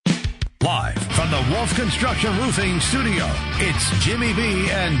Live from the Wolf Construction Roofing Studio, it's Jimmy B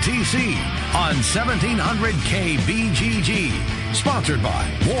and TC on 1700 KBGG. Sponsored by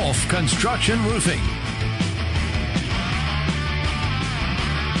Wolf Construction Roofing.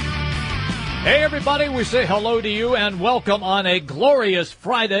 Hey, everybody, we say hello to you and welcome on a glorious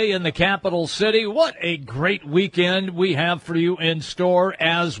Friday in the capital city. What a great weekend we have for you in store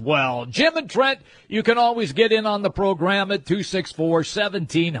as well. Jim and Trent, you can always get in on the program at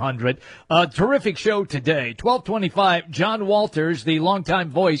 264-1700. A terrific show today. 1225, John Walters, the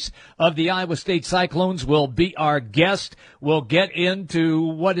longtime voice of the Iowa State Cyclones, will be our guest. We'll get into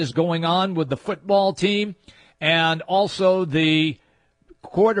what is going on with the football team and also the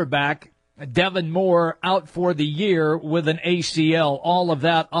quarterback, Devin Moore, out for the year with an ACL. All of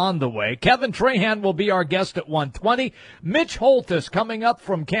that on the way. Kevin Trahan will be our guest at 1:20. Mitch Holthus coming up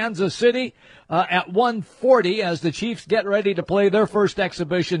from Kansas City at 1:40 as the Chiefs get ready to play their first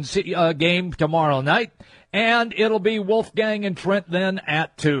exhibition game tomorrow night. And it'll be Wolfgang and Trent then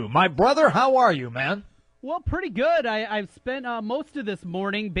at 2. My brother, how are you, man? Well, pretty good. I've spent most of this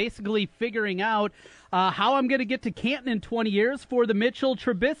morning basically figuring out how I'm going to get to Canton in 20 years for the Mitchell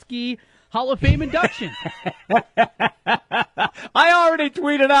Trubisky Hall of Fame induction. I already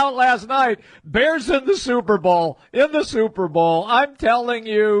tweeted out last night, Bears in the Super Bowl. I'm telling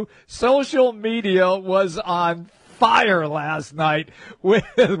you, social media was on fire last night with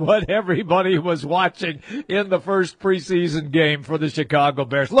what everybody was watching in the first preseason game for the Chicago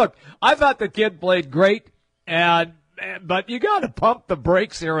Bears. Look, I thought the kid played great, but you got to pump the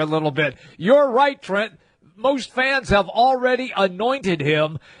brakes here a little bit. You're right, Trent. Most fans have already anointed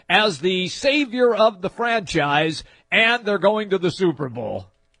him as the savior of the franchise, and they're going to the Super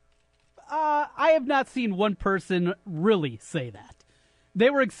Bowl. I have not seen one person really say that. They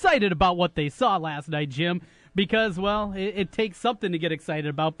were excited about what they saw last night, Jim, because, well, it takes something to get excited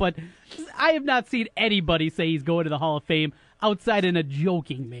about, but I have not seen anybody say he's going to the Hall of Fame outside in a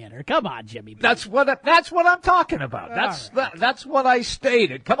joking manner. Come on, Jimmy. That's what I'm talking about. That's what I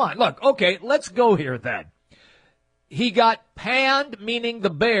stated. Come on, look, okay, let's go here then. He got panned, meaning the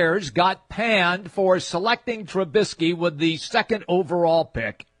Bears got panned for selecting Trubisky with the second overall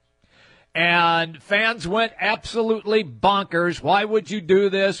pick. And fans went absolutely bonkers. Why would you do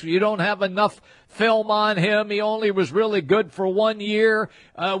this? You don't have enough film on him. He only was really good for 1 year.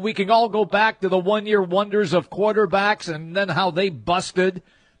 We can all go back to the one-year wonders of quarterbacks and then how they busted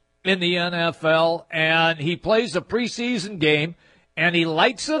in the NFL. And he plays a preseason game, and he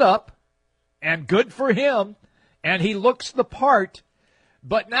lights it up, and good for him. And he looks the part,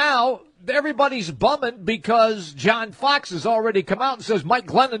 but now everybody's bumming because John Fox has already come out and says Mike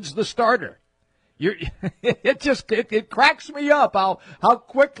Glennon's the starter. It cracks me up how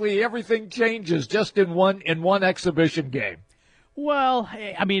quickly everything changes just in one exhibition game. Well,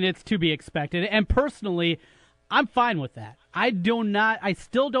 I mean, it's to be expected, and personally, I'm fine with that. I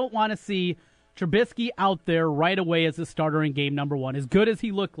still don't want to see Trubisky out there right away as a starter in game number 1, as good as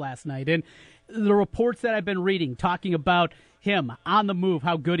he looked last night. And the reports that I've been reading talking about him on the move,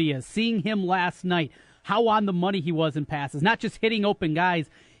 how good he is, seeing him last night, how on the money he was in passes, not just hitting open guys,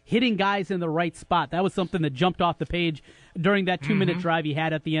 hitting guys in the right spot. That was something that jumped off the page during that 2-minute drive he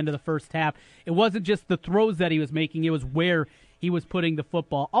had at the end of the first half. It wasn't just the throws that he was making, it was where he was putting the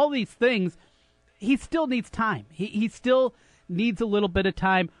football. All these things, he still needs time. He still needs a little bit of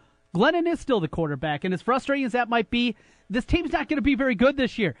time. Glennon is still the quarterback, and as frustrating as that might be, this team's not going to be very good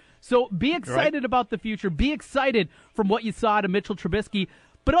this year. So be excited about the future. Be excited from what you saw to Mitchell Trubisky,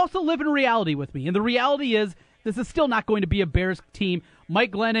 but also live in reality with me. And the reality is this is still not going to be a Bears team.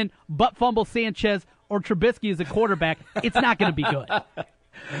 Mike Glennon, butt fumble Sanchez, or Trubisky as a quarterback, it's not going to be good.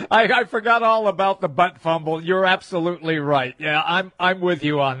 I forgot all about the butt fumble. You're absolutely right. Yeah, I'm with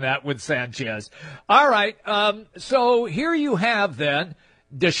you on that with Sanchez. All right, so here you have then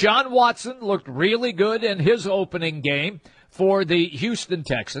Deshaun Watson looked really good in his opening game for the Houston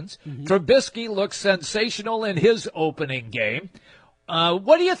Texans. Trubisky looked sensational in his opening game.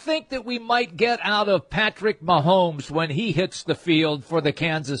 What do you think that we might get out of Patrick Mahomes when he hits the field for the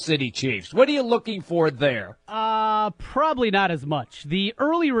Kansas City Chiefs? What are you looking for there? Probably not as much. The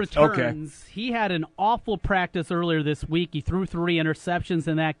early returns, He had an awful practice earlier this week. He threw 3 interceptions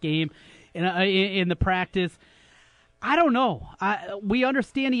in that game in the practice. I don't know. We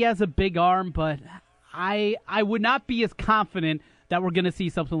understand he has a big arm, but I would not be as confident that we're going to see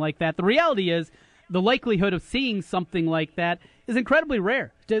something like that. The reality is the likelihood of seeing something like that is incredibly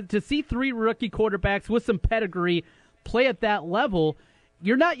rare. To see 3 rookie quarterbacks with some pedigree play at that level,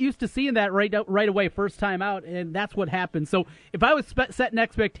 you're not used to seeing that right away, first time out, and that's what happened. So if I was setting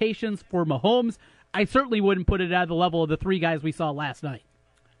expectations for Mahomes, I certainly wouldn't put it at the level of the 3 guys we saw last night.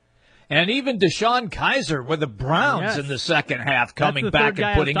 And even Deshaun Kaiser with the Browns in the second half coming back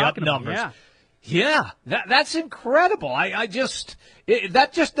and putting up numbers. Yeah, that's incredible.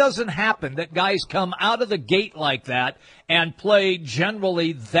 That just doesn't happen, that guys come out of the gate like that and play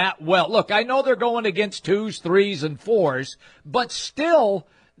generally that well. Look, I know they're going against 2s, 3s, and 4s, but still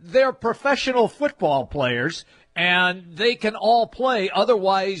they're professional football players, and they can all play.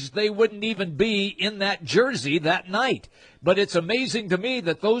 Otherwise, they wouldn't even be in that jersey that night. But it's amazing to me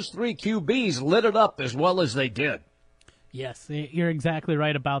that those 3 QBs lit it up as well as they did. Yes, you're exactly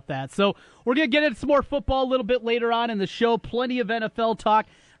right about that. So we're going to get into some more football a little bit later on in the show. Plenty of NFL talk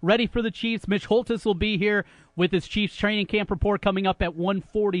ready for the Chiefs. Mitch Holthus will be here with his Chiefs training camp report coming up at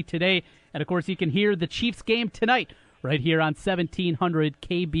 1:40 today. And, of course, you can hear the Chiefs game tonight right here on 1700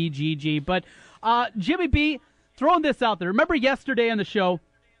 KBGG. But, Jimmy B, throwing this out there. Remember yesterday on the show,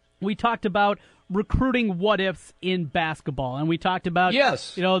 we talked about recruiting what-ifs in basketball. And we talked about,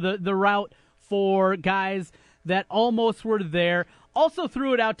 the route for guys that almost were there. Also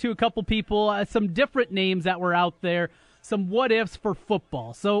threw it out to a couple people, some different names that were out there, some what-ifs for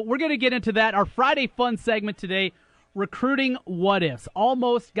football. So we're going to get into that. Our Friday Fun segment today, recruiting what-ifs.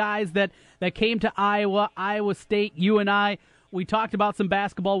 Almost guys that came to Iowa State, you and I. We talked about some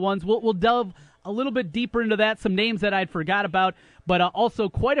basketball ones. We'll delve a little bit deeper into that, some names that I'd forgot about, but also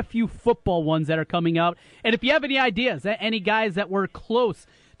quite a few football ones that are coming out. And if you have any ideas, any guys that were close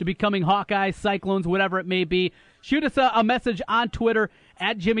to becoming Hawkeyes, Cyclones, whatever it may be, shoot us a message on Twitter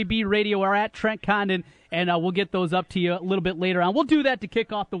at Jimmy B Radio or at Trent Condon, and we'll get those up to you a little bit later on. We'll do that to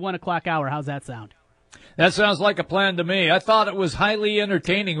kick off the 1 o'clock hour. How's that sound? That sounds like a plan to me. I thought it was highly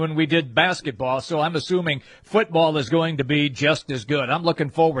entertaining when we did basketball, so I'm assuming football is going to be just as good. I'm looking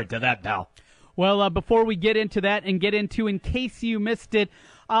forward to that, pal. Well, before we get into that and get into, in case you missed it,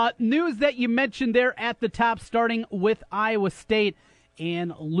 news that you mentioned there at the top, starting with Iowa State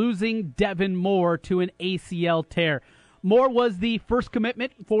and losing Devin Moore to an ACL tear. Moore was the first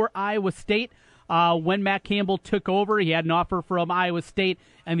commitment for Iowa State when Matt Campbell took over. He had an offer from Iowa State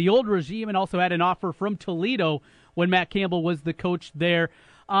and the old regime, and also had an offer from Toledo when Matt Campbell was the coach there.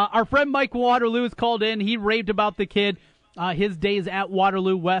 Our friend Mike Waterloo has called in. He raved about the kid. His days at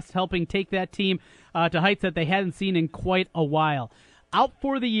Waterloo West, helping take that team to heights that they hadn't seen in quite a while. Out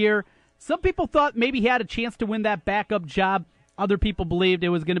for the year. Some people thought maybe he had a chance to win that backup job. Other people believed it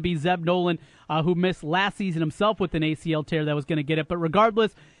was going to be Zeb Nolan, who missed last season himself with an ACL tear, that was going to get it. But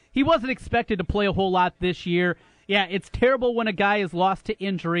regardless, he wasn't expected to play a whole lot this year. Yeah, it's terrible when a guy is lost to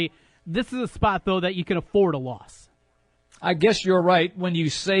injury. This is a spot, though, that you can afford a loss. I guess you're right when you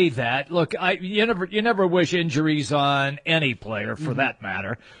say that. Look, you never wish injuries on any player, for that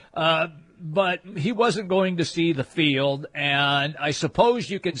matter. But he wasn't going to see the field, and I suppose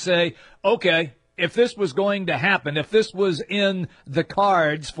you could say, okay, if this was going to happen, if this was in the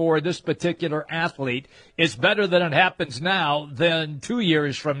cards for this particular athlete, it's better that it happens now than 2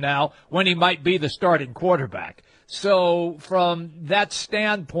 years from now when he might be the starting quarterback. So from that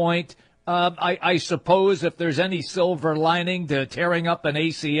standpoint, I suppose if there's any silver lining to tearing up an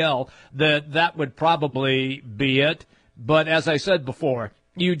ACL, that would probably be it. But as I said before,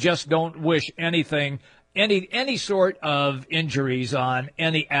 you just don't wish anything, any sort of injuries on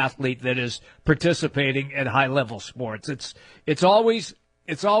any athlete that is participating in high-level sports. It's always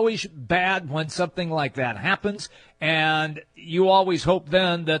bad when something like that happens, and you always hope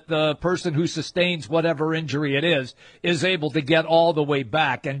then that the person who sustains whatever injury it is able to get all the way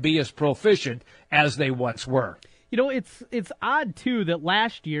back and be as proficient as they once were. You know, it's odd, too, that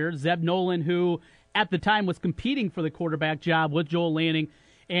last year, Zeb Nolan, who at the time was competing for the quarterback job with Joel Lanning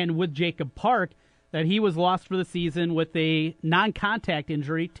and with Jacob Park, that he was lost for the season with a non-contact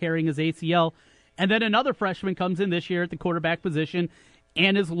injury, tearing his ACL. And then another freshman comes in this year at the quarterback position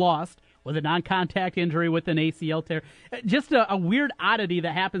and is lost with a non-contact injury with an ACL tear. Just a weird oddity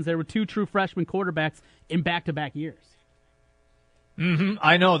that happens there with two true freshman quarterbacks in back-to-back years.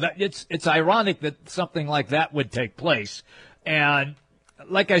 I know that it's ironic that something like that would take place. And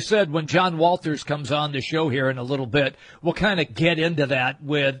like I said, when John Walters comes on the show here in a little bit, we'll kind of get into that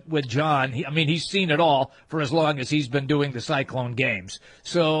with John. He's seen it all for as long as he's been doing the Cyclone games.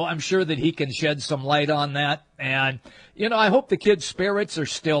 So I'm sure that he can shed some light on that. And, I hope the kid's spirits are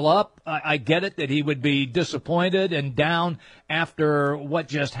still up. I get it that he would be disappointed and down after what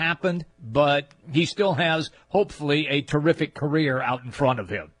just happened, but he still has, hopefully, a terrific career out in front of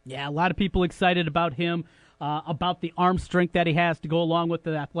him. Yeah, a lot of people excited about him. About the arm strength that he has to go along with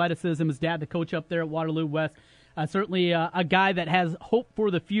the athleticism. His dad, the coach up there at Waterloo West, certainly a guy that has hope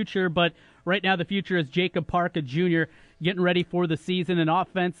for the future, but right now the future is Jacob Park, a junior, getting ready for the season, an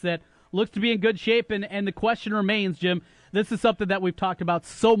offense that looks to be in good shape, and the question remains, Jim, This is something that we've talked about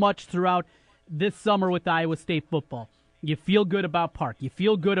so much throughout this summer with Iowa State football. You feel good about Park. You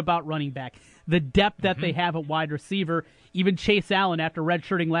feel good about running back. The depth that they have at wide receiver, even Chase Allen after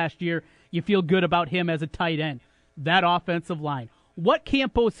redshirting last year, you feel good about him as a tight end. That offensive line. What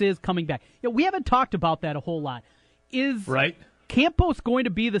Campos is coming back. We haven't talked about that a whole lot. Is Campos going to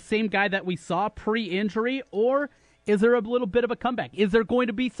be the same guy that we saw pre-injury, or is there a little bit of a comeback? Is there going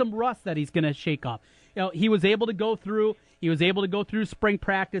to be some rust that he's going to shake off? He was able to go through spring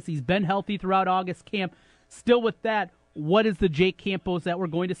practice. He's been healthy throughout August camp. Still with that, what is the Jake Campos that we're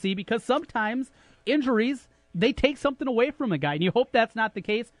going to see? Because sometimes injuries, they take something away from a guy, and you hope that's not the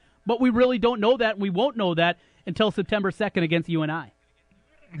case, but we really don't know that, and we won't know that until September 2nd against UNI.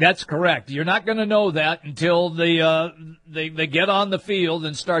 That's correct. You're not going to know that until they get on the field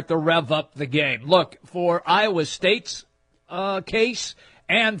and start to rev up the game. Look, for Iowa State's case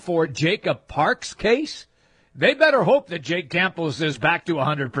and for Jacob Park's case, they better hope that Jake Campos is back to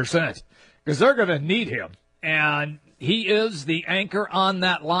 100% because they're going to need him. And he is the anchor on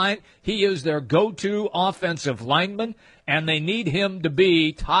that line. He is their go-to offensive lineman, and they need him to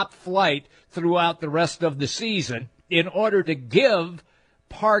be top flight throughout the rest of the season in order to give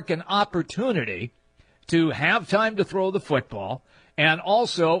Park an opportunity to have time to throw the football and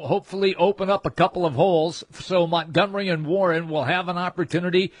also hopefully open up a couple of holes so Montgomery and Warren will have an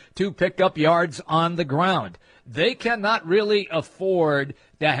opportunity to pick up yards on the ground. They cannot really afford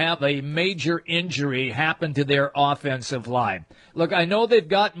to have a major injury happen to their offensive line. Look, I know they've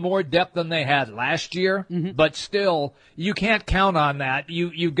got more depth than they had last year, but still, you can't count on that.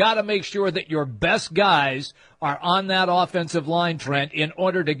 You got to make sure that your best guys are on that offensive line, Trent, in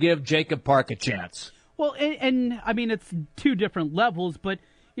order to give Jacob Park a chance. Well, and I mean, it's two different levels, but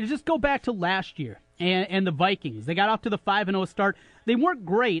you just go back to last year and the Vikings. They got off to the 5-0 start. They weren't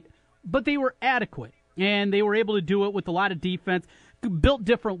great, but they were adequate, and they were able to do it with a lot of defense, built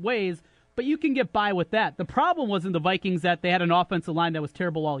different ways, but you can get by with that. The problem wasn't the Vikings that they had an offensive line that was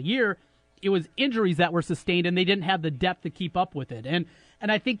terrible all year. It was injuries that were sustained, and they didn't have the depth to keep up with it. And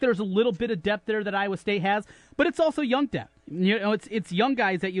I think there's a little bit of depth there that Iowa State has, but it's also young depth. It's young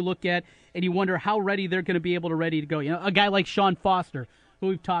guys that you look at, and you wonder how ready they're going to be able to ready to go. A guy like Sean Foster, who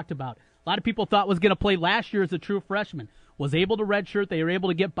we've talked about. A lot of people thought was going to play last year as a true freshman. Was able to redshirt. They were able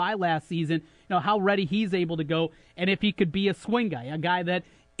to get by last season. How ready he's able to go, and if he could be a swing guy, a guy that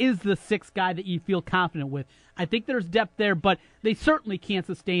is the sixth guy that you feel confident with. I think there's depth there, but they certainly can't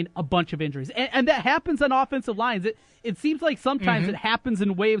sustain a bunch of injuries. And that happens on offensive lines. It seems like sometimes it happens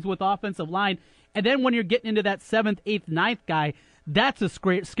in waves with offensive line, and then when you're getting into that 7th, 8th, 9th guy, that's a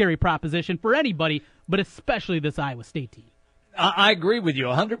scary proposition for anybody, but especially this Iowa State team. I agree with you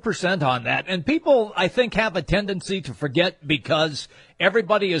 100% on that. And people, I think, have a tendency to forget because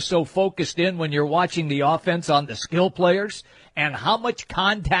everybody is so focused in when you're watching the offense on the skill players and how much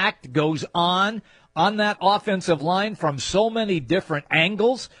contact goes on that offensive line from so many different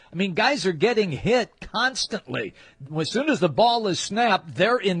angles. I mean, guys are getting hit constantly. As soon as the ball is snapped,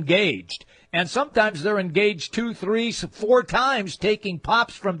 they're engaged. And sometimes they're engaged 2, 3, 4 times taking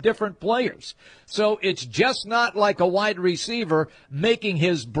pops from different players. So it's just not like a wide receiver making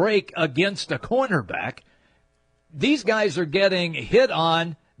his break against a cornerback. These guys are getting hit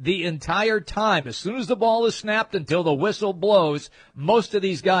on the entire time. As soon as the ball is snapped until the whistle blows, most of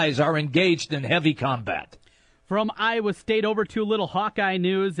these guys are engaged in heavy combat. From Iowa State over to a little Hawkeye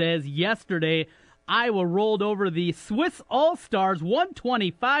news, as yesterday Iowa rolled over the Swiss All-Stars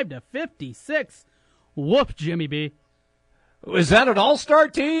 125-56. Whoop, Jimmy B. Was that an all-star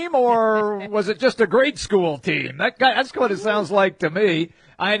team, or was it just a grade school team? That's what it sounds like to me.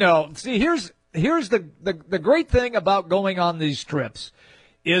 I know. See, here's the great thing about going on these trips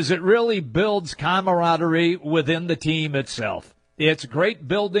is it really builds camaraderie within the team itself. It's great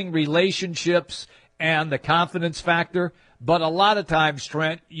building relationships and the confidence factor. But a lot of times,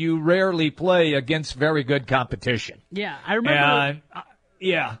 Trent, you rarely play against very good competition. Yeah, I remember.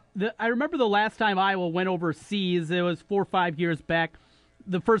 I remember the last time Iowa went overseas. It was 4 or 5 years back.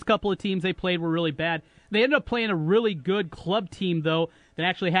 The first couple of teams they played were really bad. They ended up playing a really good club team, though, that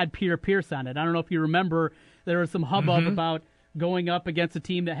actually had Peter Pierce on it. I don't know if you remember. There was some hubbub about going up against a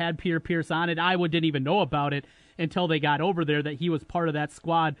team that had Peter Pierce on it. Iowa didn't even know about it until they got over there, that he was part of that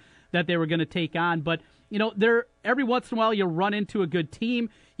squad that they were going to take on. But there every once in a while you run into a good team.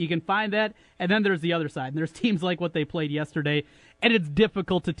 You can find that, and then there's the other side. And there's teams like what they played yesterday, and it's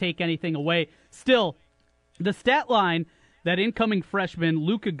difficult to take anything away. Still, the stat line that incoming freshman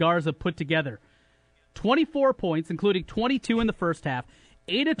Luka Garza put together, 24 points, including 22 in the first half,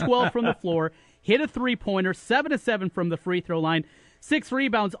 8 of 12 from the floor, hit a three-pointer, 7 of 7 from the free throw line, 6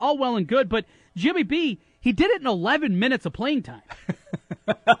 rebounds, all well and good. But Jimmy B, He did it in 11 minutes of playing time.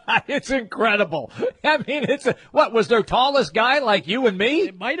 It's incredible. I mean, what was their tallest guy, like you and me?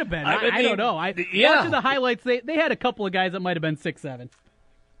 It might have been. I don't know. Yeah. Watching the highlights, they had a couple of guys that might have been 6'7".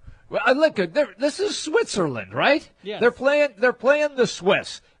 Well, look, this is Switzerland, right? Yes. They're playing the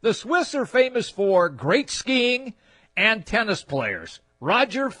Swiss. The Swiss are famous for great skiing and tennis players.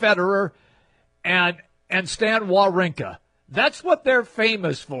 Roger Federer and Stan Wawrinka. That's what they're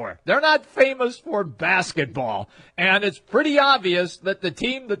famous for. They're not famous for basketball. And it's pretty obvious that the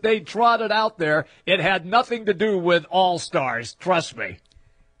team that they trotted out there, it had nothing to do with all-stars. Trust me.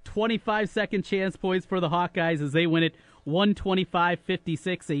 25-second chance points for the Hawkeyes as they win it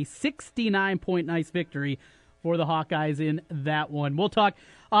 125-56. A 69-point nice victory for the Hawkeyes in that one. We'll talk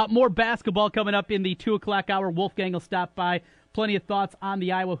more basketball coming up in the 2 o'clock hour. Wolfgang will stop by. Plenty of thoughts on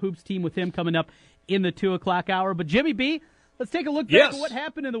the Iowa Hoops team with him coming up in the 2 o'clock hour. But Jimmy B, let's take a look back at what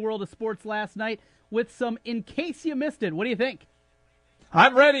happened in the world of sports last night with some In Case You Missed It. What do you think?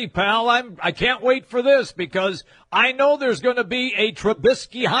 I'm ready, pal. I can't wait for this because I know there's going to be a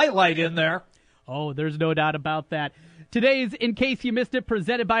Trubisky highlight in there. Oh, there's no doubt about that. Today's In Case You Missed It,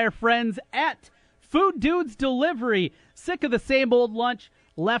 presented by our friends at Food Dudes Delivery. Sick of the same old lunch,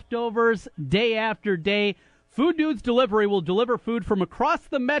 leftovers, day after day? Food Dudes Delivery will deliver food from across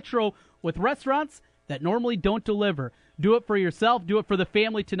the metro with restaurants that normally don't deliver. Do it for yourself. Do it for the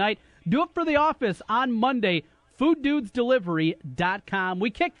family tonight. Do it for the office on Monday. FoodDudesDelivery.com. We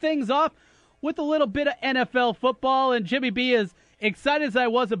kick things off with a little bit of NFL football, and Jimmy B, as excited as I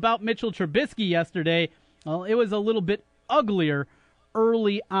was about Mitchell Trubisky yesterday, well, it was a little bit uglier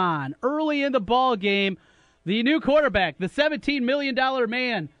early on. Early in the ball game, the new quarterback, the $17 million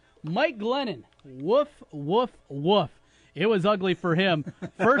man, Mike Glennon. Woof, woof, woof. It was ugly for him.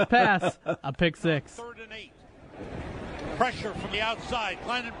 First pass, a pick six. 3rd and 8. Pressure from the outside.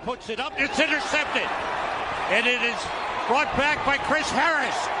 Glennon puts it up. It's intercepted. And it is brought back by Chris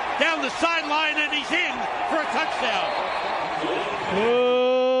Harris down the sideline, and he's in for a touchdown.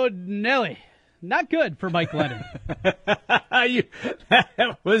 Oh, Nelly. Not good for Mike Glennon.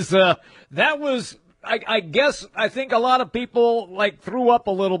 That was. I think a lot of people threw up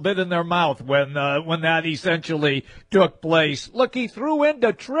a little bit in their mouth when that essentially took place. Look, he threw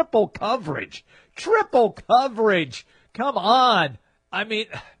into triple coverage. Triple coverage. Come on. I mean,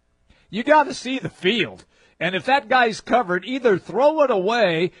 you got to see the field. And if that guy's covered, either throw it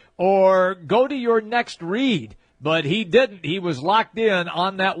away or go to your next read. But he didn't. He was locked in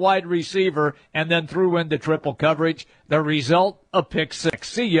on that wide receiver and then threw into triple coverage. The result, a pick six.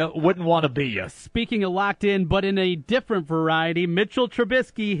 See ya. Wouldn't want to be ya. Speaking of locked in, but in a different variety, Mitchell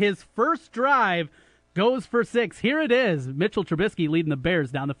Trubisky, his first drive, goes for 6. Here it is. Mitchell Trubisky leading the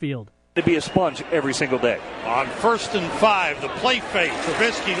Bears down the field. To be a sponge every single day. On 1st and 5, the play fake.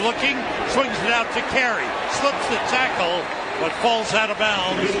 Trubisky looking, swings it out to Carey, slips the tackle, but falls out of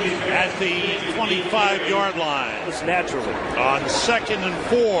bounds at the 25-yard line. It's naturally. On 2nd and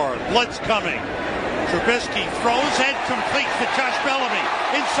 4, blitz coming. Trubisky throws and completes to Josh Bellamy.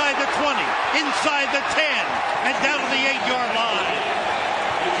 Inside the 20, inside the 10, and down to the 8-yard line.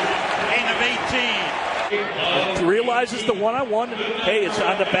 Gain of 18. Realizes the one-on-one. Hey, it's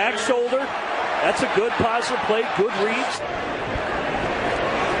on the back shoulder. That's a good positive play. Good reads.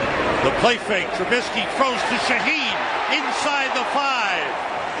 The play fake. Trubisky throws to Shaheen inside the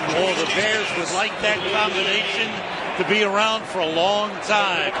 5. Oh, the Bears would like that combination to be around for a long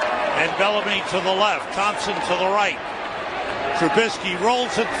time. And Bellamy to the left. Thompson to the right. Trubisky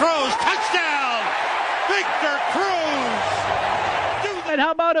rolls and throws. Touchdown! Victor Cruz! And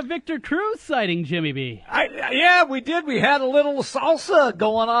how about a Victor Cruz sighting, Jimmy B? Yeah, we did. We had a little salsa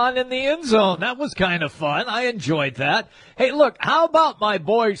going on in the end zone. That was kind of fun. I enjoyed that. Hey, look, how about my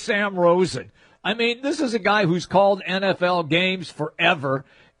boy Sam Rosen? I mean, this is a guy who's called NFL games forever,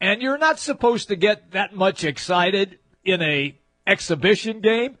 and you're not supposed to get that much excited in a exhibition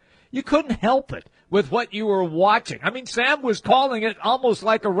game. You couldn't help it with what you were watching. I mean, Sam was calling it almost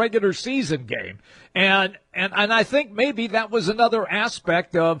like a regular season game. And I think maybe that was another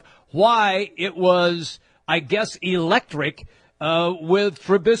aspect of why it was, I guess, electric with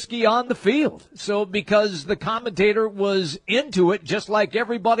Trubisky on the field. So because the commentator was into it just like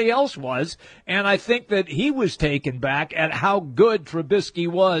everybody else was, and I think that he was taken back at how good Trubisky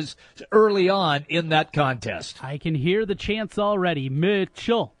was early on in that contest. I can hear the chants already.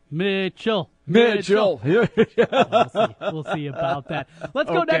 Mitchell. Mitchell. We'll see about that. Let's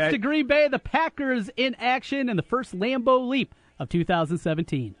go next to Green Bay. The Packers in action in the first Lambeau Leap of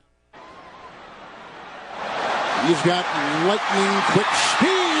 2017. He's got lightning quick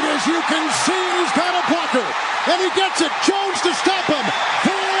speed, as you can see. He's got a blocker, and he gets it. Jones to stop him.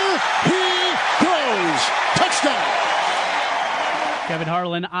 4, he goes. Touchdown. Kevin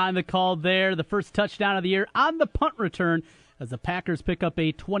Harlan on the call there. The first touchdown of the year on the punt return as the Packers pick up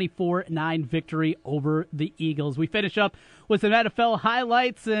a 24-9 victory over the Eagles. We finish up with some NFL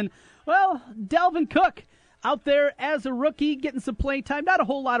highlights. And, well, Dalvin Cook out there as a rookie, getting some play time. Not a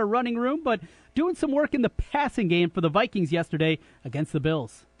whole lot of running room, but doing some work in the passing game for the Vikings yesterday against the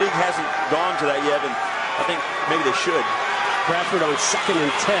Bills. League hasn't gone to that yet, and I think maybe they should. Bradford on 2nd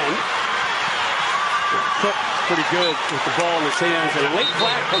and 10. Cook pretty good with the ball in his hands, and late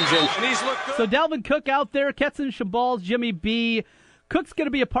flag comes in. And he's looked good. So Dalvin Cook out there catching some balls, Jimmy B. Cook's going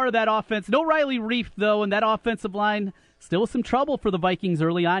to be a part of that offense. No Riley Reif, though, and that offensive line still with some trouble for the Vikings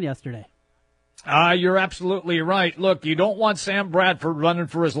early on yesterday. You're absolutely right. Look, you don't want Sam Bradford running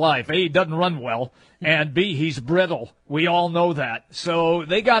for his life. A, he doesn't run well, and B, he's brittle. We all know that. So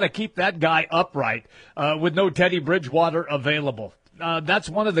they got to keep that guy upright with no Teddy Bridgewater available. That's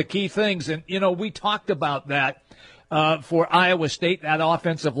one of the key things. And, you know, we talked about that for Iowa State, that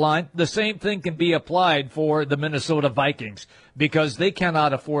offensive line. The same thing can be applied for the Minnesota Vikings because they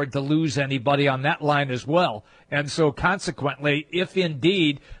cannot afford to lose anybody on that line as well. And so consequently, if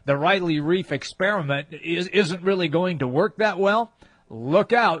indeed the Riley Reif experiment isn't really going to work that well,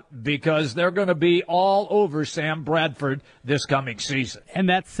 look out because they're going to be all over Sam Bradford this coming season. And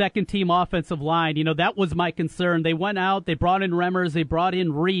that second-team offensive line, you know, that was my concern. They went out, they brought in Remmers, they brought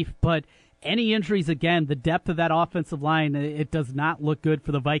in Reif, but any injuries, again, the depth of that offensive line, it does not look good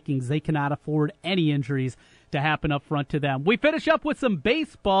for the Vikings. They cannot afford any injuries to happen up front to them. We finish up with some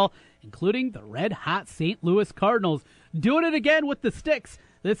baseball, including the red-hot St. Louis Cardinals. Doing it again with the sticks,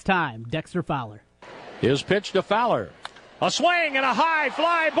 this time Dexter Fowler. His pitch to Fowler. A swing and a high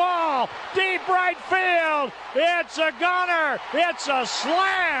fly ball. Deep right field. It's a gunner. It's a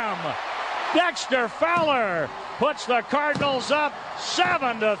slam. Dexter Fowler puts the Cardinals up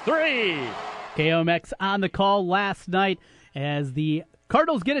 7-3. KOMX on the call last night as the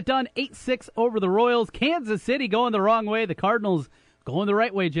Cardinals get it done 8-6 over the Royals. Kansas City going the wrong way. The Cardinals going the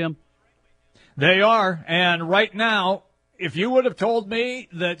right way, Jim. They are. And right now, if you would have told me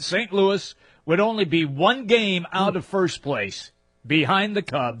that St. Louis would only be one game out of first place behind the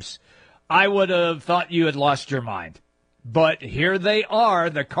Cubs, I would have thought you had lost your mind. But here they are.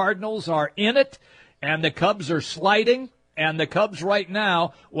 The Cardinals are in it, and the Cubs are sliding. And the Cubs right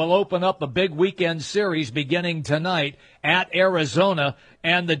now will open up a big weekend series beginning tonight at Arizona.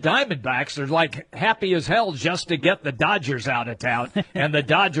 And the Diamondbacks are like happy as hell just to get the Dodgers out of town. And the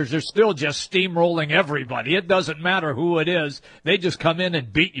Dodgers are still just steamrolling everybody. It doesn't matter who it is. They just come in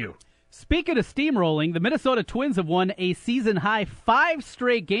and beat you. Speaking of steamrolling, the Minnesota Twins have won a season-high 5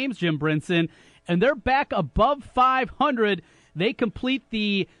 straight games, Jim Brinson, and they're back above 500. They complete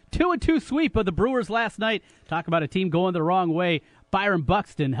the 2-2 sweep of the Brewers last night. Talk about a team going the wrong way. Byron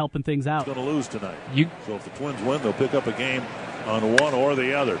Buxton helping things out. Going to lose tonight. So if the Twins win, they'll pick up a game on one or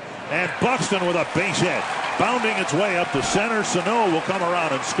the other. And Buxton with a base hit, bounding its way up to center. Sano will come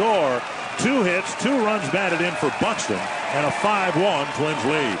around and score. 2 hits, 2 runs batted in for Buxton, and a 5-1 Twins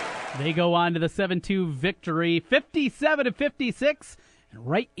lead. They go on to the 7-2 victory, 57-56, and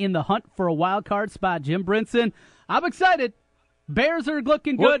right in the hunt for a wild card spot. Jim Brinson, I'm excited. Bears are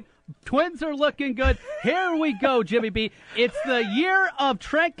looking good. Twins are looking good. Here we go, Jimmy B. It's the year of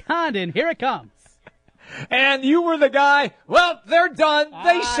Trent Condon. Here it comes. And you were the guy. Well, they're done.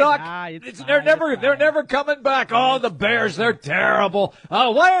 They suck. They're never coming back. Oh, the Bears, they're terrible.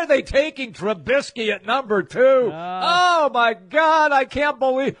 Oh, why are they taking Trubisky at number 2? Oh my God, I can't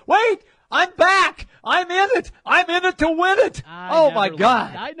believe. Wait, I'm back. I'm in it. I'm in it to win it. My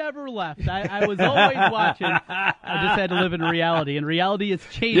God. I never left. I was always watching. I just had to live in reality, and reality is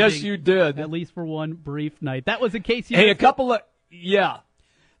changing. Yes, you did. At least for one brief night. That was in case you. Hey, That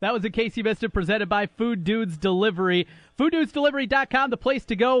was in case you missed it, presented by Food Dudes Delivery. FoodDudesDelivery.com, the place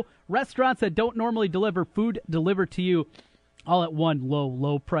to go. Restaurants that don't normally deliver food delivered to you all at one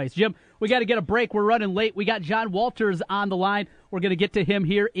low price. Jim, we got to get a break. We're running late. We got John Walters on the line. We're going to get to him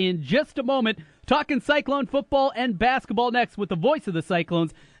here in just a moment. Talking Cyclone football and basketball next with the voice of the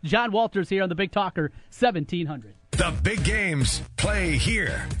Cyclones, John Walters, here on the Big Talker 1700. The big games play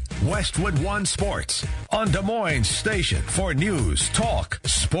here. Westwood One Sports on Des Moines Station for news, talk,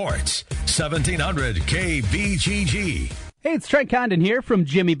 sports. 1700 KBGG. Hey, it's Trent Condon here from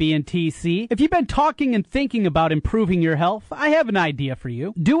Jimmy B and TC. If you've been talking and thinking about improving your health, I have an idea for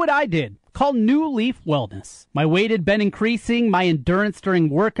you. Do what I did. Call New Leaf Wellness. My weight had been increasing, my endurance during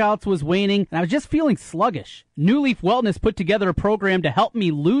workouts was waning, and I was just feeling sluggish. New Leaf Wellness put together a program to help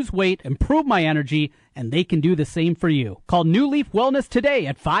me lose weight, improve my energy, and they can do the same for you. Call New Leaf Wellness today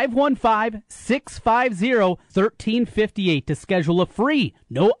at 515-650-1358 to schedule a free,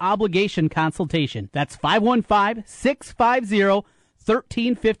 no-obligation consultation. That's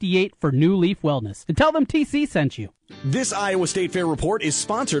 515-650-1358 for New Leaf Wellness. And tell them TC sent you. This Iowa State Fair report is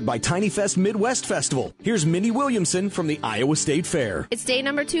sponsored by Tiny Fest Midwest Festival. Here's Mindy Williamson from the Iowa State Fair. It's day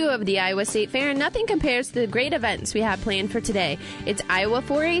number 2 of the Iowa State Fair, and nothing compares to the great events we have planned for today. It's Iowa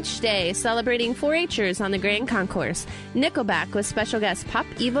 4-H Day, celebrating 4-H'ers on the Grand Concourse. Nickelback with special guests Pop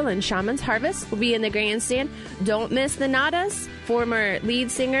Evil and Shaman's Harvest will be in the grandstand. Don't miss the Nadas, former lead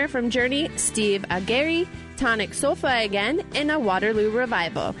singer from Journey, Steve Aguirre, Tonic Sofa again, and a Waterloo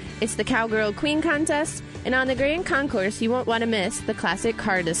revival. It's the Cowgirl Queen contest, and on the Grand Concourse, you won't want to miss the classic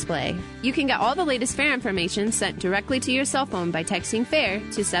car display. You can get all the latest fair information sent directly to your cell phone by texting FAIR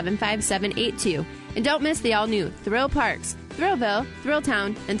to 75782. And don't miss the all-new Thrill Parks, Thrillville,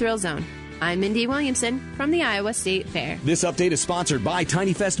 Thrilltown, and Thrill Zone. I'm Mindy Williamson from the Iowa State Fair. This update is sponsored by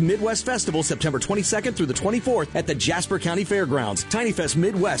Tiny Fest Midwest Festival, September 22nd through the 24th at the Jasper County Fairgrounds. Tiny Fest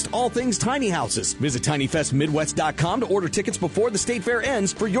Midwest, all things tiny houses. Visit tinyfestmidwest.com to order tickets before the state fair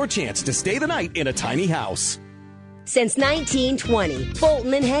ends for your chance to stay the night in a tiny house. Since 1920,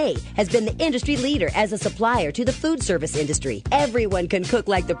 Bolton & Hay has been the industry leader as a supplier to the food service industry. Everyone can cook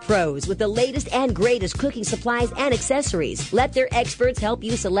like the pros with the latest and greatest cooking supplies and accessories. Let their experts help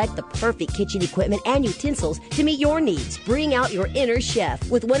you select the perfect kitchen equipment and utensils to meet your needs. Bring out your inner chef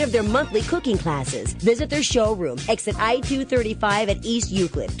with one of their monthly cooking classes. Visit their showroom, exit I-235 at East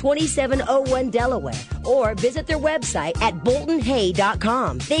Euclid, 2701 Delaware, or visit their website at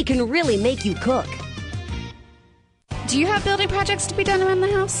boltonhay.com. They can really make you cook. Do you have building projects to be done around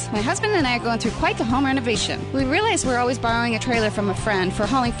the house? My husband and I are going through quite the home renovation. We realize we're always borrowing a trailer from a friend for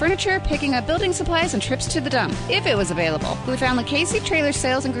hauling furniture, picking up building supplies, and trips to the dump, if it was available. We found Lucchese Trailer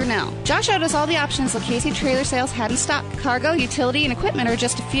Sales in Grinnell. Josh showed us all the options Lucchese Trailer Sales had in stock. Cargo, utility, and equipment are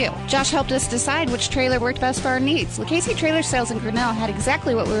just a few. Josh helped us decide which trailer worked best for our needs. Lucchese Trailer Sales in Grinnell had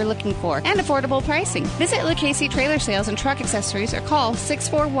exactly what we were looking for, and affordable pricing. Visit Lucchese Trailer Sales and Truck Accessories or call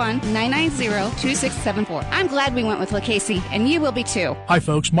 641-990-2674. I'm glad we went with Lucchese, and you will be too. Hi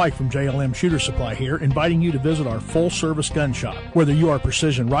folks, Mike from JLM Shooter Supply here, inviting you to visit our full-service gun shop. Whether you are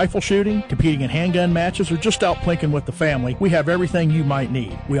precision rifle shooting, competing in handgun matches, or just out plinking with the family, we have everything you might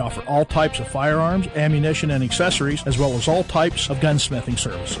need. We offer all types of firearms, ammunition, and accessories, as well as all types of gunsmithing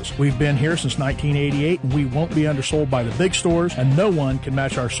services. We've been here since 1988, and we won't be undersold by the big stores, and no one can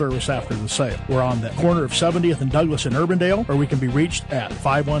match our service after the sale. We're on the corner of 70th and Douglas in Urbandale, or we can be reached at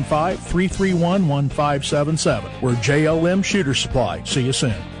 515-331-1577. We're JLM Shooter Supply. See you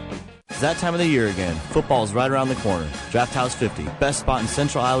soon. It's that time of the year again. Football's right around the corner. Draft House 50, best spot in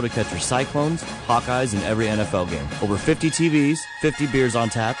Central Iowa to catch your Cyclones, Hawkeyes, and every NFL game. Over 50 TVs, 50 beers on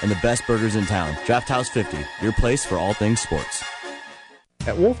tap, and the best burgers in town. Draft House 50, your place for all things sports.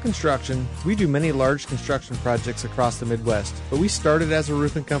 At Wolf Construction, we do many large construction projects across the Midwest, but we started as a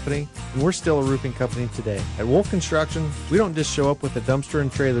roofing company, and we're still a roofing company today. At Wolf Construction, we don't just show up with a dumpster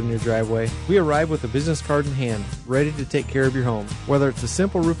and trailer in your driveway. We arrive with a business card in hand, ready to take care of your home. Whether it's a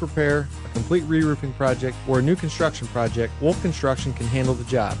simple roof repair, a complete re-roofing project, or a new construction project, Wolf Construction can handle the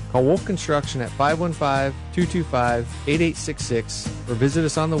job. Call Wolf Construction at 515-225-8866 or visit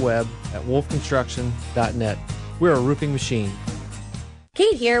us on the web at wolfconstruction.net. We're a roofing machine.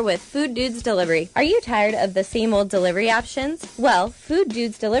 Kate here with Food Dudes Delivery. Are you tired of the same old delivery options? Well, Food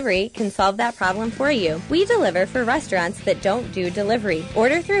Dudes Delivery can solve that problem for you. We deliver for restaurants that don't do delivery.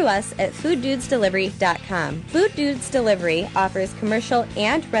 Order through us at fooddudesdelivery.com. Food Dudes Delivery offers commercial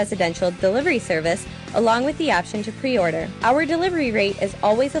and residential delivery service along with the option to pre-order. Our delivery rate is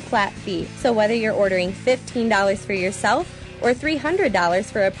always a flat fee, so whether you're ordering $15 for yourself or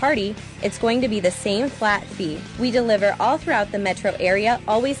 $300 for a party, it's going to be the same flat fee. We deliver all throughout the metro area,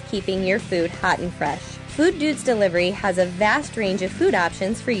 always keeping your food hot and fresh. Food Dudes Delivery has a vast range of food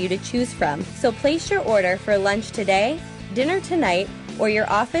options for you to choose from. So place your order for lunch today, dinner tonight, or your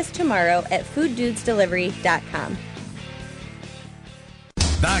office tomorrow at fooddudesdelivery.com.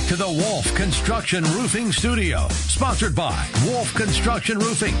 Back to the Wolf Construction Roofing Studio, sponsored by Wolf Construction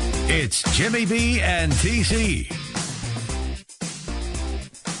Roofing. It's Jimmy B and TC.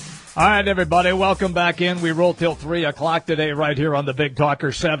 All right, everybody, welcome back in. We roll till 3 o'clock today right here on the Big Talker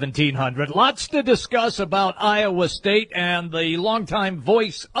 1700. Lots to discuss about Iowa State and the longtime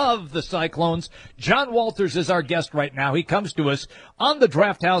voice of the Cyclones. John Walters is our guest right now. He comes to us on the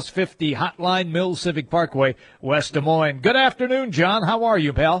Draft House 50 hotline, Mills Civic Parkway, West Des Moines. Good afternoon, John. How are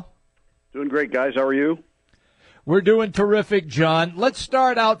you, pal? Doing great, guys. How are you? We're doing terrific, John. Let's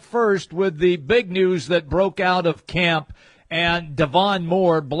start out first with the big news that broke out of camp, and Devon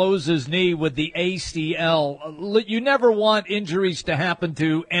Moore blows his knee with the ACL. You never want injuries to happen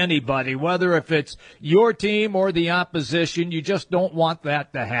to anybody, whether if it's your team or the opposition. You just don't want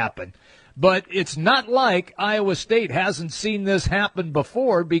that to happen. But it's not like Iowa State hasn't seen this happen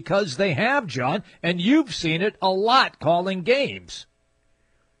before, because they have, John, and you've seen it a lot calling games.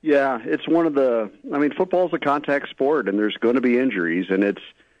 Yeah, it's football's a contact sport, and there's going to be injuries, and it's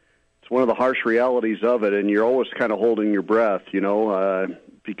one of the harsh realities of it, and you're always kind of holding your breath,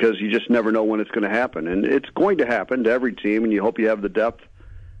 because you just never know when it's going to happen. And it's going to happen to every team, and you hope you have the depth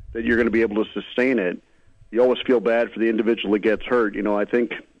that you're going to be able to sustain it. You always feel bad for the individual that gets hurt. I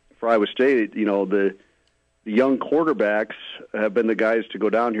think for Iowa State, the young quarterbacks have been the guys to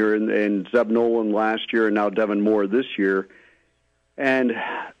go down here, and Zeb Nolan last year and now Devon Moore this year. And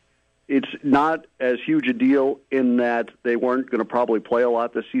it's not as huge a deal in that they weren't going to probably play a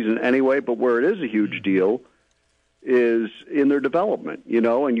lot this season anyway, but where it is a huge deal is in their development,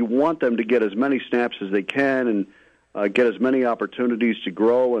 and you want them to get as many snaps as they can and get as many opportunities to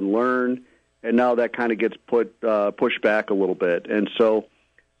grow and learn, and now that kind of gets pushed back a little bit. And so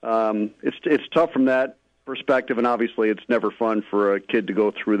it's tough from that perspective, and obviously it's never fun for a kid to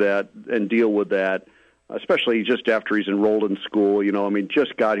go through that and deal with that, especially just after he's enrolled in school.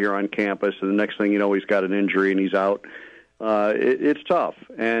 Just got here on campus, and the next thing you know, he's got an injury and he's out. It's tough,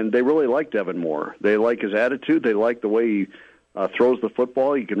 and they really like Devon Moore. They like his attitude. They like the way he throws the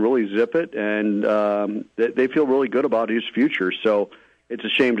football. He can really zip it, and they feel really good about his future. So it's a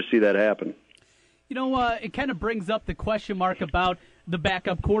shame to see that happen. It kind of brings up the question mark about the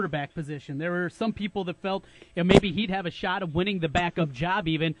backup quarterback position. There were some people that felt maybe he'd have a shot of winning the backup job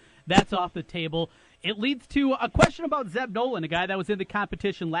even. That's off the table. It leads to a question about Zeb Nolan, a guy that was in the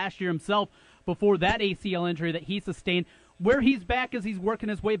competition last year himself before that ACL injury that he sustained, where he's back as he's working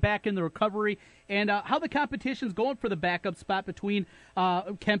his way back in the recovery, and how the competition's going for the backup spot between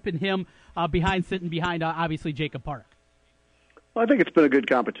Kemp and him, sitting behind, obviously, Jacob Park. Well, I think it's been a good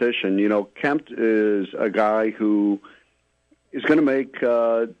competition. Kemp is a guy who is going to make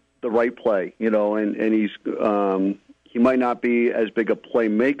the right play, and he's he might not be as big a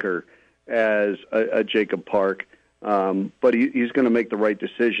playmaker as a Jacob Park, but he's going to make the right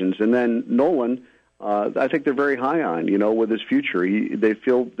decisions. And then Nolan, I think they're very high on, with his future. They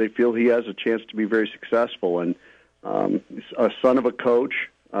feel he has a chance to be very successful, and a son of a coach.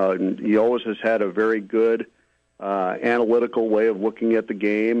 And he always has had a very good analytical way of looking at the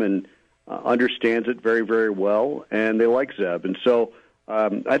game, and understands it very, very well. And they like Zeb, and so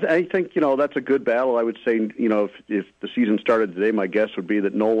I think that's a good battle. I would say if the season started today, my guess would be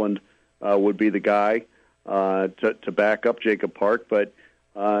that Nolan would be the guy to back up Jacob Park, but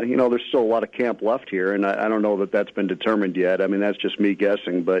there's still a lot of camp left here, and I don't know that that's been determined yet. That's just me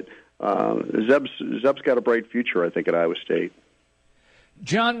guessing, but Zeb's got a bright future, I think, at Iowa State.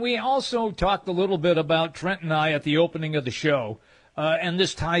 John, we also talked a little bit about Trent and I at the opening of the show, and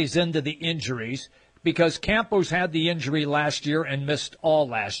this ties into the injuries, because Campos had the injury last year and missed all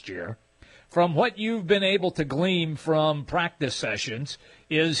last year. From what you've been able to glean from practice sessions,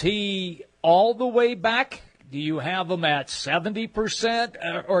 is he all the way back? Do you have him at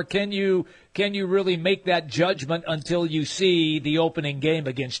 70%, or can you really make that judgment until you see the opening game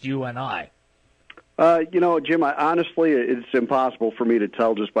against UNI? Jim, honestly, it's impossible for me to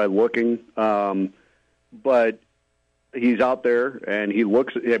tell just by looking. But he's out there, and he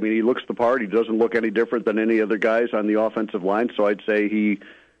looks the part. He doesn't look any different than any other guys on the offensive line. So I'd say he,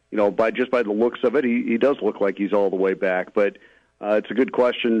 by the looks of it, he does look like he's all the way back. But it's a good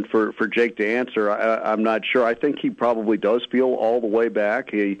question for Jake to answer. I'm not sure. I think he probably does feel all the way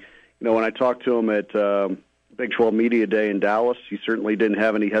back. When I talked to him at Big 12 Media Day in Dallas, he certainly didn't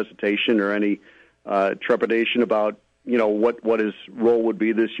have any hesitation or any trepidation about what his role would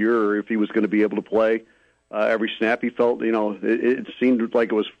be this year, or if he was going to be able to play every snap. He felt it seemed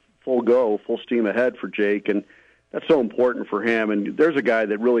like it was full steam ahead for Jake, and that's so important for him. And there's a guy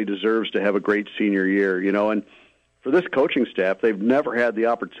that really deserves to have a great senior year, and for this coaching staff, they've never had the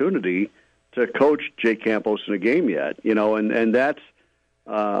opportunity to coach Jake Campos in a game yet, and that's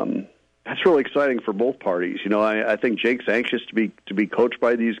really exciting for both parties. I think Jake's anxious to be coached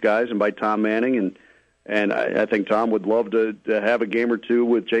by these guys and by Tom Manning, and I think Tom would love to have a game or two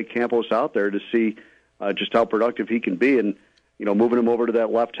with Jake Campos out there to see just how productive he can be. And moving him over to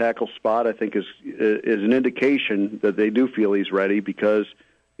that left tackle spot, I think is an indication that they do feel he's ready, because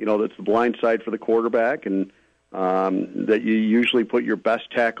that's the blind side for the quarterback, and that you usually put your best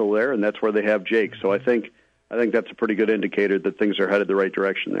tackle there, and that's where they have Jake. So I think that's a pretty good indicator that things are headed the right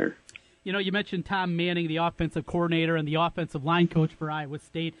direction there. You mentioned Tom Manning, the offensive coordinator and the offensive line coach for Iowa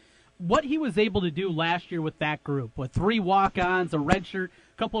State. What he was able to do last year with that group, with 3 walk-ons, a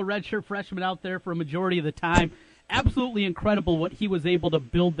couple of redshirt freshmen out there for a majority of the time, absolutely incredible what he was able to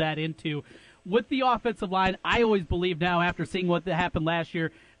build that into. With the offensive line, I always believe now, after seeing what happened last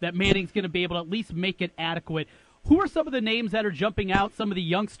year, that Manning's going to be able to at least make it adequate. Who are some of the names that are jumping out, some of the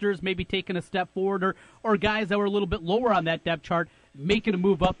youngsters maybe taking a step forward, or guys that were a little bit lower on that depth chart making a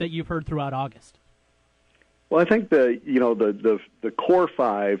move up that you've heard throughout August? Well, I think the core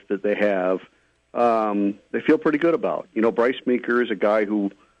 5 that they have, they feel pretty good about. Bryce Meeker is a guy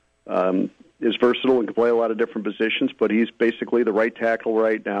who is versatile and can play a lot of different positions, but he's basically the right tackle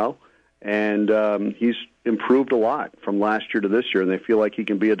right now, and he's improved a lot from last year to this year, and they feel like he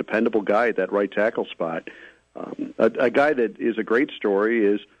can be a dependable guy at that right tackle spot. A guy that is a great story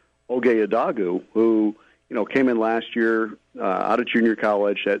is Oge Adagu, who came in last year out of junior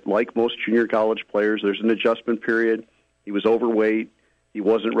college. Like most junior college players, there's an adjustment period. He was overweight. He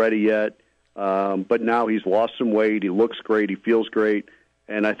wasn't ready yet, but now he's lost some weight. He looks great. He feels great,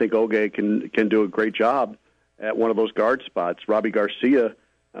 and I think Oge can do a great job at one of those guard spots. Robbie Garcia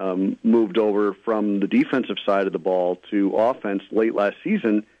moved over from the defensive side of the ball to offense late last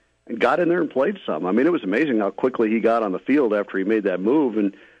season and got in there and played some. I mean, it was amazing how quickly he got on the field after he made that move,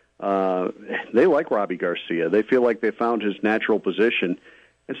 and they like Robbie Garcia. They feel like they found his natural position.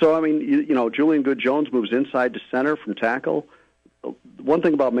 And so, I mean, Julian Good-Jones moves inside to center from tackle. One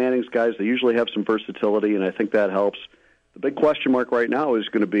thing about Manning's guys, they usually have some versatility, and I think that helps. The big question mark right now is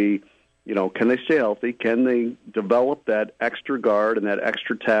going to be, can they stay healthy? Can they develop that extra guard and that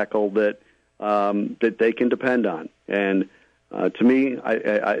extra tackle that they can depend on? And to me,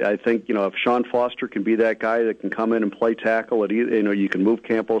 I think, if Sean Foster can be that guy that can come in and play tackle, you can move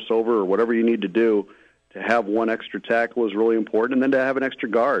Campos over or whatever you need to do to have one extra tackle is really important, and then to have an extra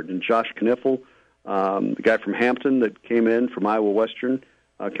guard. And Josh Kniffel, the guy from Hampton that came in from Iowa Western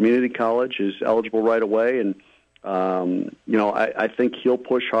Community College, is eligible right away. And, I think he'll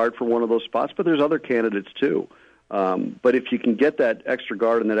push hard for one of those spots, but there's other candidates too. But if you can get that extra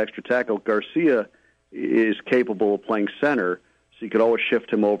guard and that extra tackle, Garcia is capable of playing center, so you could always shift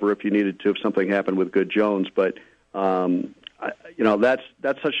him over if you needed to, if something happened with Good-Jones. But, that's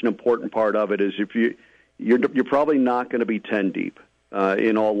such an important part of it is if you're probably not going to be 10 deep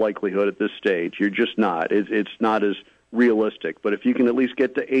in all likelihood at this stage. You're just not. It's not as realistic. But if you can at least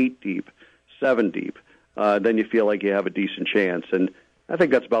get to 8 deep, 7 deep, then you feel like you have a decent chance. And I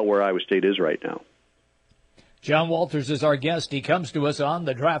think that's about where Iowa State is right now. John Walters is our guest. He comes to us on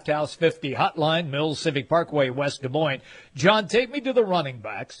the Draft House 50 hotline, Mills Civic Parkway, West Des Moines. John, take me to the running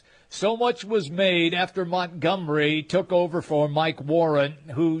backs. So much was made after Montgomery took over for Mike Warren,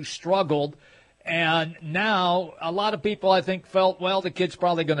 who struggled. And now a lot of people, I think, felt, well, the kid's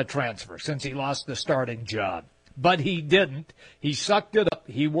probably going to transfer since he lost the starting job. But he didn't. He sucked it up.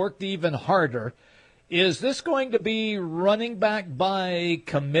 He worked even harder. Is this going to be running back by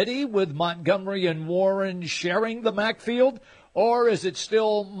committee with Montgomery and Warren sharing the backfield, or is it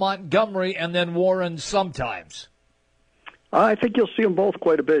still Montgomery and then Warren sometimes? I think you'll see them both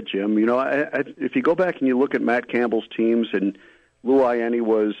quite a bit, Jim. If you go back and you look at Matt Campbell's teams, and Lou Ianni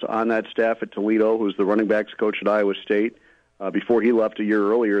was on that staff at Toledo, who's the running backs coach at Iowa State, before he left a year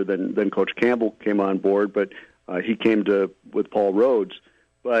earlier than Coach Campbell came on board, but he came with Paul Rhodes.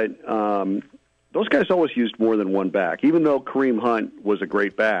 But those guys always used more than one back. Even though Kareem Hunt was a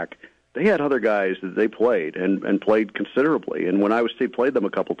great back, they had other guys that they played and played considerably. And when Iowa State played them a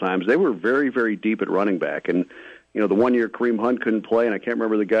couple times, they were very, very deep at running back. And, the one year Kareem Hunt couldn't play, and I can't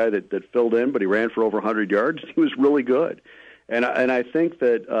remember the guy that filled in, but he ran for over 100 yards. He was really good. And I think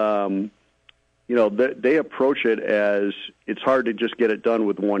that, they approach it as it's hard to just get it done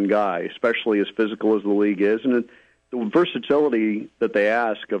with one guy, especially as physical as the league is. And the versatility that they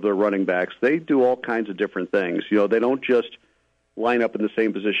ask of their running backs, they do all kinds of different things. They don't just line up in the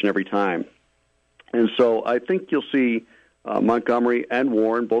same position every time. And so I think you'll see Montgomery and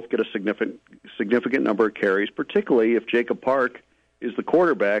Warren both get a significant number of carries, particularly if Jacob Park is the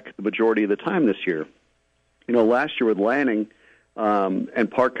quarterback the majority of the time this year. Last year with Lanning and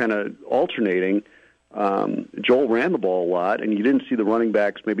Park kind of alternating, Joel ran the ball a lot, and you didn't see the running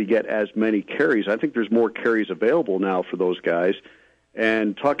backs maybe get as many carries. I think there's more carries available now for those guys.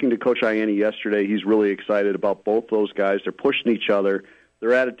 And talking to Coach Ianni yesterday, he's really excited about both those guys. They're pushing each other.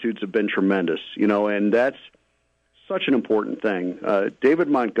 Their attitudes have been tremendous, and that's such an important thing. David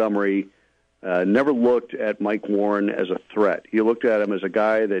Montgomery never looked at Mike Warren as a threat. He looked at him as a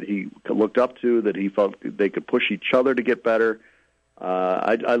guy that he looked up to, that he felt they could push each other to get better.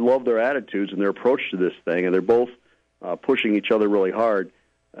 I love their attitudes and their approach to this thing, and they're both pushing each other really hard.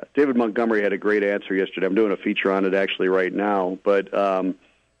 David Montgomery had a great answer yesterday. I'm doing a feature on it actually right now. But,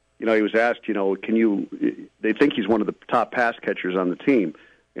 he was asked, they think he's one of the top pass catchers on the team.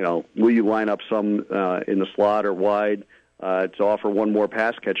 Will you line up some in the slot or wide to offer one more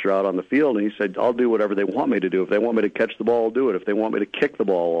pass catcher out on the field? And he said, I'll do whatever they want me to do. If they want me to catch the ball, I'll do it. If they want me to kick the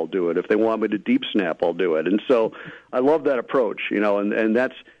ball, I'll do it. If they want me to deep snap, I'll do it. And so I love that approach, and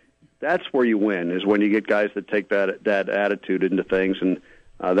that's where you win, is when you get guys that take that attitude into things. And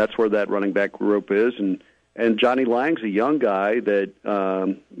that's where that running back group is. And Johnny Lang's a young guy that,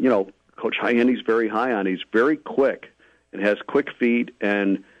 Coach Hyanni's very high on. He's very quick and has quick feet,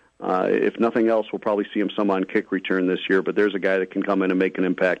 and if nothing else, we'll probably see him some on kick return this year. But there's a guy that can come in and make an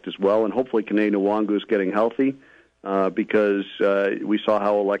impact as well. And hopefully Kene Nwangu is getting healthy because we saw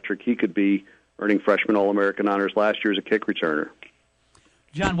how electric he could be, earning freshman All-American honors last year as a kick returner.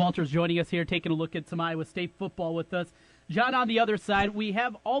 John Walters joining us here, taking a look at some Iowa State football with us. John, on the other side, we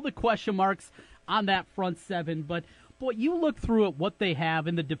have all the question marks on that front seven, but boy, you look through at what they have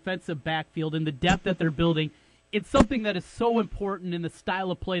in the defensive backfield and the depth that they're building. It's something that is so important in the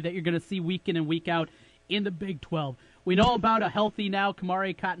style of play that you're going to see week in and week out in the Big 12. We know about a healthy now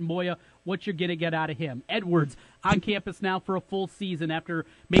Kamari Cotton-Boya, what you're going to get out of him. Edwards on campus now for a full season after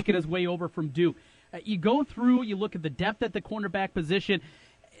making his way over from Duke. You go through, you look at the depth at the cornerback position.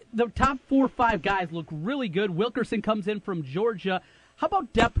 The top 4 or 5 guys look really good. Wilkerson comes in from Georgia. How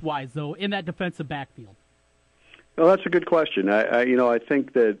about depth-wise, though, in that defensive backfield? Well, that's a good question. I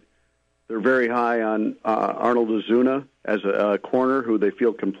think that they're very high on Arnold Azuna as a corner who they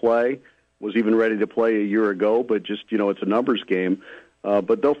feel can play. Was even ready to play a year ago, but just, it's a numbers game.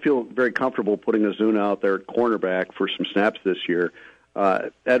 But they'll feel very comfortable putting Azuna out there at cornerback for some snaps this year.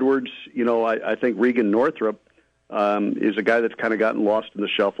 Edwards, I think Regan Northrup is a guy that's kind of gotten lost in the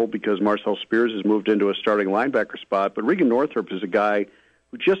shuffle because Marcel Spears has moved into a starting linebacker spot. But Regan Northrup is a guy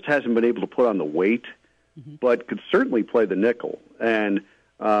who just hasn't been able to put on the weight, but could certainly play the nickel. And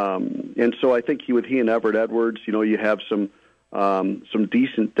so I think he and Everett Edwards, you have some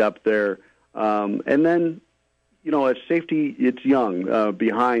decent depth there. And then, at safety, it's young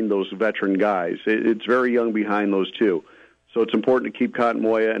behind those veteran guys. It's very young behind those two. So it's important to keep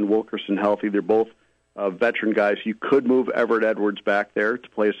Cotton-Boya and Wilkerson healthy. They're both veteran guys. You could move Everett Edwards back there to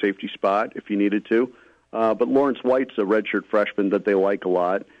play a safety spot if you needed to. But Lawrence White's a redshirt freshman that they like a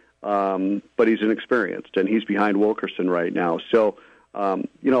lot. But he's inexperienced, and he's behind Wilkerson right now. So,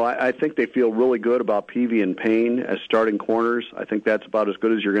 I think they feel really good about Peavy and Payne as starting corners. I think that's about as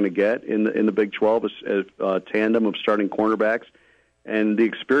good as you're going to get in the Big 12 as a tandem of starting cornerbacks. And the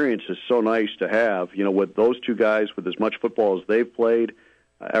experience is so nice to have, with those two guys with as much football as they've played.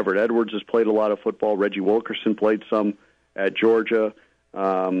 Everett Edwards has played a lot of football. Reggie Wilkerson played some at Georgia.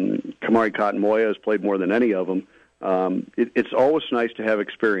 Kamari Cotton-Boya has played more than any of them. It's always nice to have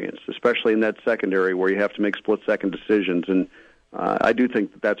experience, especially in that secondary where you have to make split-second decisions. And I do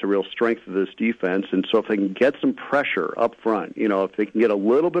think that that's a real strength of this defense. And so if they can get some pressure up front, if they can get a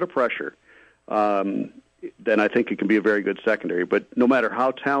little bit of pressure, then I think it can be a very good secondary. But no matter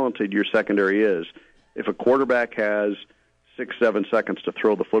how talented your secondary is, if a quarterback has 6-7 seconds to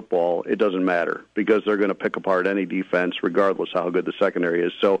throw the football, it doesn't matter because they're going to pick apart any defense regardless how good the secondary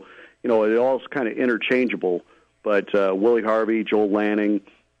is. So, it all is kind of interchangeable. But Willie Harvey, Joel Lanning,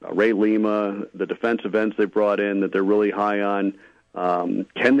 Ray Lima, the defensive ends they brought in that they're really high on,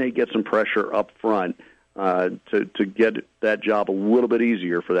 can they get some pressure up front to get that job a little bit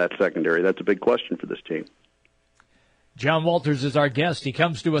easier for that secondary? That's a big question for this team. John Walters is our guest. He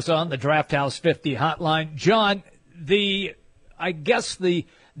comes to us on the Draft House 50 hotline. John, I guess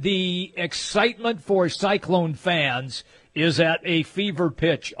the excitement for Cyclone fans is at a fever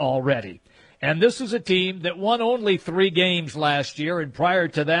pitch already. And this is a team that won only 3 games last year, and prior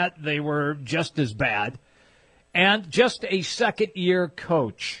to that, they were just as bad. And just a second-year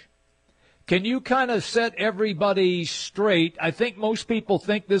coach. Can you kind of set everybody straight? I think most people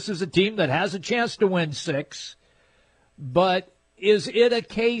think this is a team that has a chance to win 6, but is it a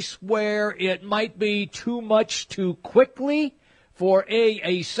case where it might be too much too quickly for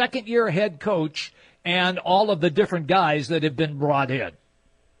a second-year head coach and all of the different guys that have been brought in?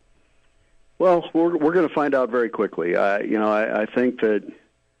 Well, we're going to find out very quickly. I think that,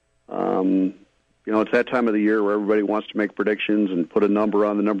 it's that time of the year where everybody wants to make predictions and put a number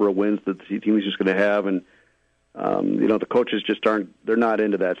on the number of wins that the team is just going to have. And, the coaches just they're not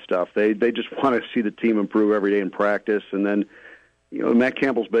into that stuff. They just want to see the team improve every day in practice. And then, Matt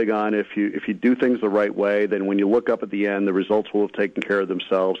Campbell's big on if you do things the right way, then when you look up at the end, the results will have taken care of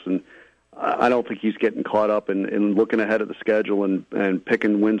themselves. And I don't think he's getting caught up in looking ahead at the schedule and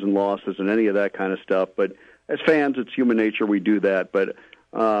picking wins and losses and any of that kind of stuff. But as fans, it's human nature. We do that. But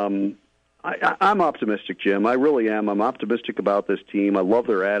I'm optimistic, Jim. I really am. I'm optimistic about this team. I love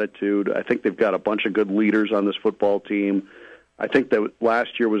their attitude. I think they've got a bunch of good leaders on this football team. I think that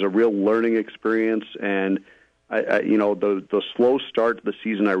last year was a real learning experience, and the slow start to the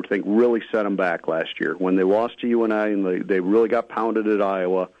season, I think, really set them back last year. When they lost to UNI and they really got pounded at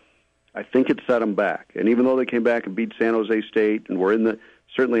Iowa, I think it set them back. And even though they came back and beat San Jose State and were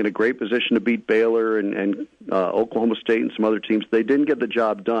certainly in a great position to beat Baylor and Oklahoma State and some other teams, they didn't get the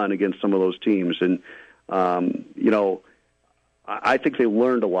job done against some of those teams. And, I think they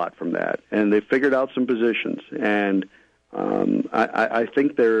learned a lot from that, and they figured out some positions. And I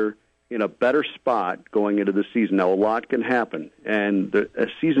think they're in a better spot going into the season. Now, a lot can happen, and a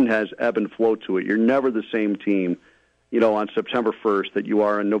season has ebb and flow to it. You're never the same team, on September 1st that you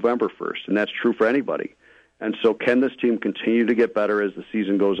are on November 1st, and that's true for anybody. And so can this team continue to get better as the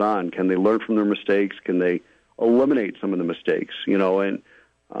season goes on? Can they learn from their mistakes? Can they eliminate some of the mistakes? I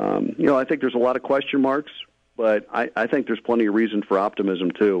think there's a lot of question marks, but I think there's plenty of reason for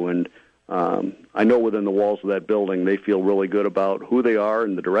optimism too. And I know within the walls of that building, they feel really good about who they are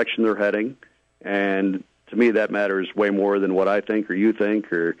and the direction they're heading. And to me, that matters way more than what I think or you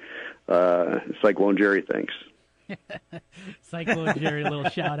think or Cyclone Jerry thinks. Cyclone Jerry, a little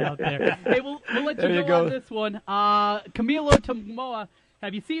shout out there. Hey, we'll let you go on this one. Camilo Tagomoa,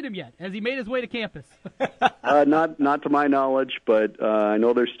 have you seen him yet? Has he made his way to campus? Not to my knowledge, but I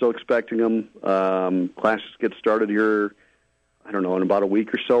know they're still expecting him. Classes get started here, I don't know, in about a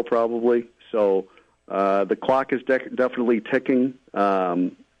week or so probably. So the clock is definitely ticking.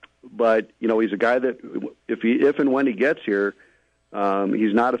 But, he's a guy that if and when he gets here,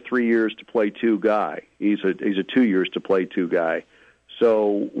 he's not a 3 years to play two guy. He's a 2 years to play two guy.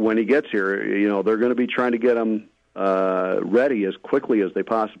 So when he gets here, they're going to be trying to get him ready as quickly as they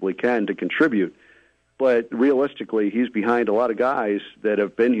possibly can to contribute. But realistically, he's behind a lot of guys that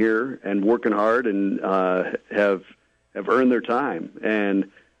have been here and working hard and have earned their time. And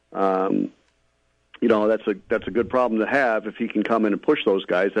that's a good problem to have if he can come in and push those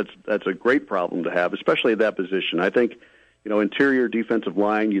guys. That's a great problem to have, especially at that position. I think. Interior defensive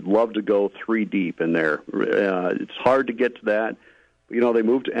line, you'd love to go three deep in there. It's hard to get to that. They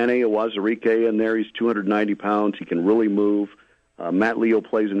moved Ene Awazarike in there. He's 290 pounds. He can really move. Matt Leo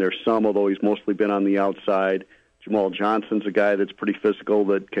plays in there some, although he's mostly been on the outside. Jamal Johnson's a guy that's pretty physical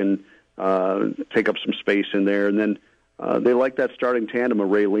that can take up some space in there. And then they like that starting tandem of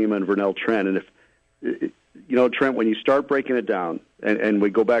Ray Lima and Vernell Trent. And if Trent, when you start breaking it down, and we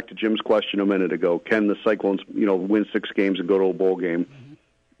go back to Jim's question a minute ago, can the Cyclones, win 6 games and go to a bowl game? Mm-hmm.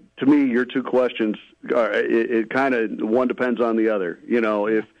 To me, your two questions, it kind of, one depends on the other.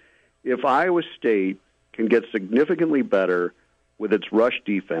 If Iowa State can get significantly better with its rush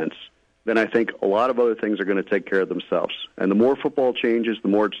defense, then I think a lot of other things are going to take care of themselves. And the more football changes, the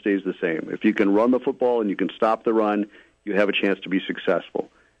more it stays the same. If you can run the football and you can stop the run, you have a chance to be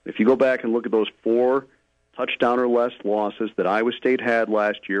successful. If you go back and look at those 4 touchdown or less losses that Iowa State had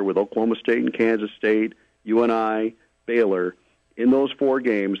last year with Oklahoma State and Kansas State, UNI, Baylor, in those 4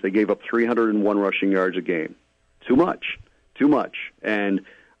 games, they gave up 301 rushing yards a game. Too much. And,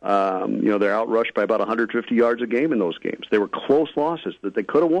 they're outrushed by about 150 yards a game in those games. They were close losses that they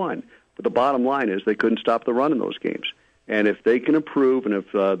could have won, but the bottom line is they couldn't stop the run in those games. And if they can improve and if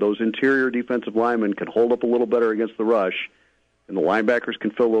those interior defensive linemen can hold up a little better against the rush and the linebackers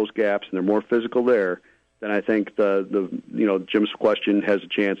can fill those gaps and they're more physical there, then I think Jim's question has a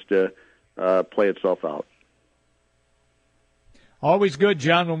chance to play itself out. Always good,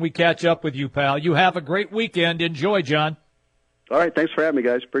 John, when we catch up with you, pal. You have a great weekend. Enjoy, John. All right, thanks for having me,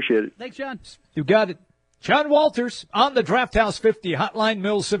 guys. Appreciate it. Thanks, John. You got it. John Walters on the Draft House 50, Hotline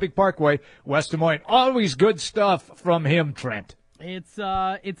Mills Civic Parkway, West Des Moines. Always good stuff from him, Trent. It's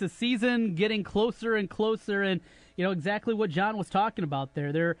a season getting closer and closer, and exactly what John was talking about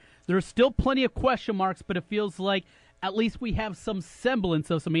there. There are still plenty of question marks, but it feels like at least we have some semblance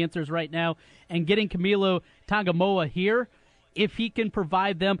of some answers right now. And getting Camilo Tagomoa here, if he can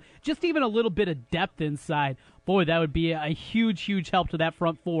provide them just even a little bit of depth inside, boy, that would be a huge, huge help to that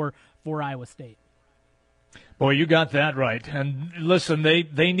front four for Iowa State. Boy, you got that right. And listen,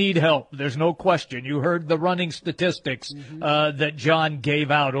 they need help. There's no question. You heard the running statistics that John gave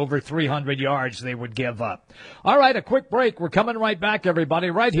out. Over 300 yards they would give up. All right, a quick break. We're coming right back,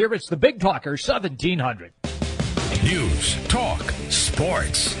 everybody. Right here, it's the Big Talker, 1700. News, talk,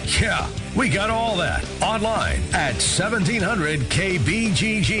 sports. Yeah, we got all that online at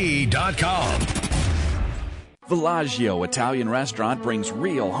 1700kbgg.com. Villaggio Italian Restaurant brings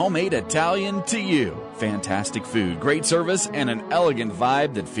real homemade Italian to you. Fantastic food, great service, and an elegant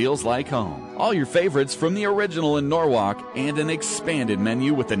vibe that feels like home. All your favorites from the original in Norwalk and an expanded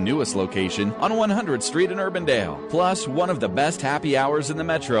menu with the newest location on 100th Street in Urbandale. Plus, one of the best happy hours in the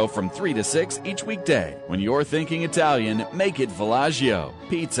metro from 3 to 6 each weekday. When you're thinking Italian, make it Villaggio.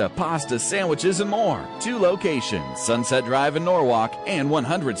 Pizza, pasta, sandwiches, and more. 2 locations, Sunset Drive in Norwalk and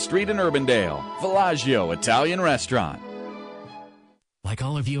 100th Street in Urbandale. Villaggio Italian Restaurant. Like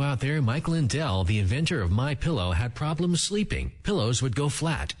all of you out there, Mike Lindell, the inventor of MyPillow, had problems sleeping. Pillows would go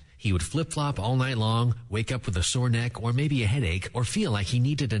flat. He would flip-flop all night long, wake up with a sore neck or maybe a headache, or feel like he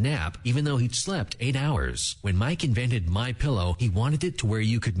needed a nap even though he'd slept 8 hours. When Mike invented MyPillow, he wanted it to where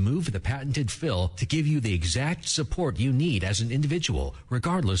you could move the patented fill to give you the exact support you need as an individual,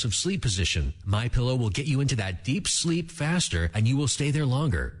 regardless of sleep position. MyPillow will get you into that deep sleep faster, and you will stay there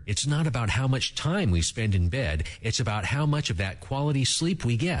longer. It's not about how much time we spend in bed. It's about how much of that quality sleep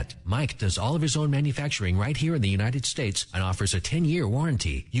we get. Mike does all of his own manufacturing right here in the United States and offers a 10-year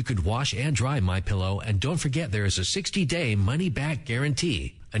warranty. You could wash and dry MyPillow, and don't forget there is a 60-day money-back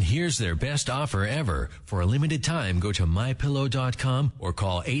guarantee. And here's their best offer ever. For a limited time, go to MyPillow.com or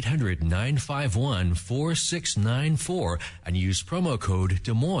call 800-951-4694 and use promo code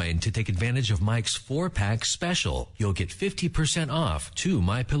Des Moines to take advantage of Mike's 4-pack special. You'll get 50% off 2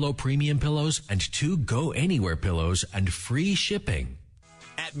 MyPillow premium pillows and 2 Go Anywhere pillows and free shipping.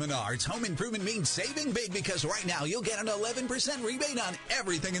 At Menards, home improvement means saving big because right now you'll get an 11% rebate on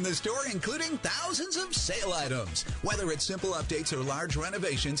everything in the store, including thousands of sale items. Whether it's simple updates or large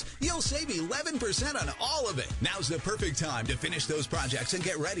renovations, you'll save 11% on all of it. Now's the perfect time to finish those projects and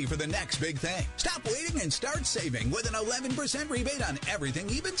get ready for the next big thing. Stop waiting and start saving with an 11% rebate on everything,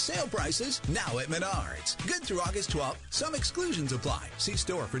 even sale prices, now at Menards. Good through August 12th. Some exclusions apply. See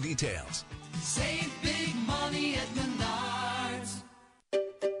store for details. Save big money at Menards.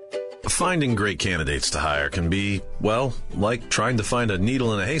 Finding great candidates to hire can be, well, like trying to find a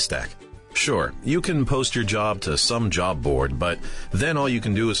needle in a haystack. Sure, you can post your job to some job board, but then all you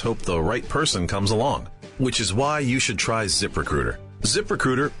can do is hope the right person comes along, which is why you should try ZipRecruiter.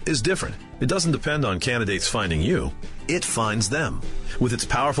 ZipRecruiter is different. It doesn't depend on candidates finding you. It finds them. With its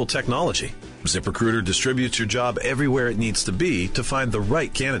powerful technology, ZipRecruiter distributes your job everywhere it needs to be to find the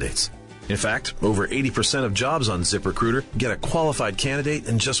right candidates. In fact, over 80% of jobs on ZipRecruiter get a qualified candidate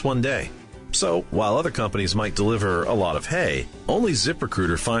in just one day. So, while other companies might deliver a lot of hay, only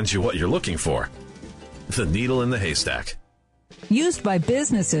ZipRecruiter finds you what you're looking for. The needle in the haystack. Used by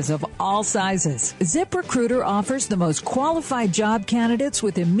businesses of all sizes, ZipRecruiter offers the most qualified job candidates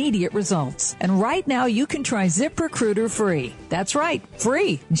with immediate results. And right now you can try ZipRecruiter free. That's right,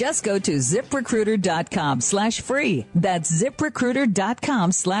 free. Just go to ZipRecruiter.com/free. That's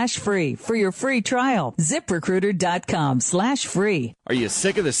ZipRecruiter.com/free for your free trial. ZipRecruiter.com/free. Are you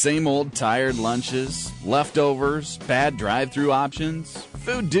sick of the same old tired lunches, leftovers, bad drive-through options?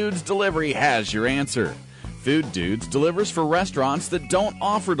 Food Dudes Delivery has your answer. Food Dudes delivers for restaurants that don't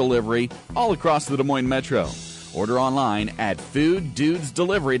offer delivery all across the Des Moines Metro. Order online at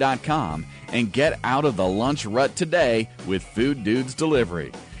fooddudesdelivery.com and get out of the lunch rut today with Food Dudes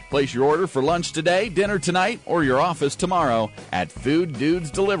Delivery. Place your order for lunch today, dinner tonight, or your office tomorrow at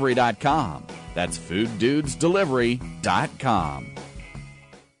fooddudesdelivery.com. That's fooddudesdelivery.com.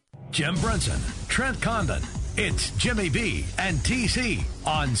 Jim Brunson, Trent Condon. It's Jimmy B and TC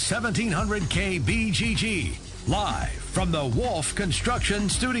on 1700 KBGG. Live from the Wolf Construction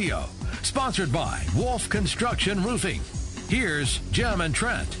Studio. Sponsored by Wolf Construction Roofing. Here's Jim and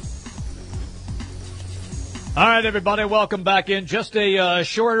Trent. All right, everybody, welcome back in. Just a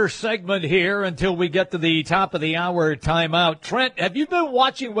shorter segment here until we get to the top of the hour timeout. Trent, have you been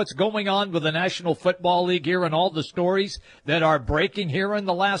watching what's going on with the National Football League here and all the stories that are breaking here in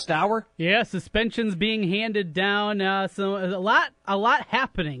the last hour? Yeah, suspensions being handed down. So a lot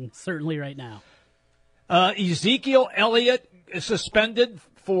happening certainly right now. Ezekiel Elliott is suspended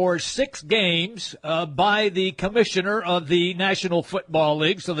for 6 games by the commissioner of the National Football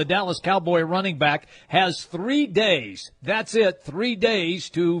League. So the Dallas Cowboy running back has 3 days. That's it, 3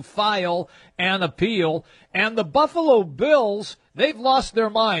 days to file an appeal. And the Buffalo Bills, they've lost their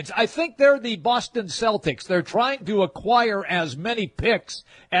minds. I think they're the Boston Celtics. They're trying to acquire as many picks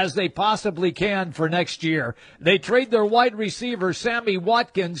as they possibly can for next year. They trade their wide receiver, Sammy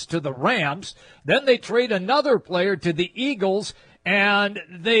Watkins, to the Rams. Then they trade another player to the Eagles. And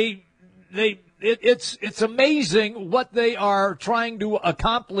it's amazing what they are trying to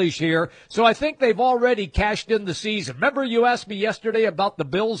accomplish here. So I think they've already cashed in the season. Remember you asked me yesterday about the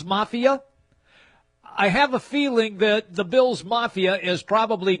Bills Mafia? I have a feeling that the Bills Mafia is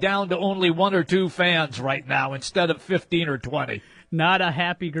probably down to only 1 or 2 fans right now instead of 15 or 20. Not a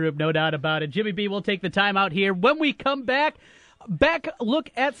happy group, no doubt about it. Jimmy B will take the time out here. When we come back look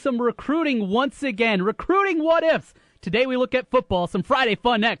at some recruiting once again. Recruiting what-ifs. Today we look at football. Some Friday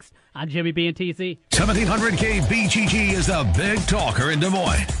fun next on Jimmy B and TC. 1700 KBGG is the big talker in Des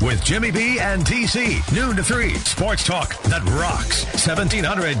Moines with Jimmy B and TC. Noon to 3. Sports talk that rocks.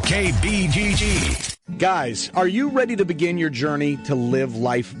 1700 KBGG. Guys, are you ready to begin your journey to live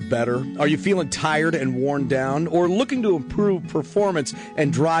life better? Are you feeling tired and worn down, or looking to improve performance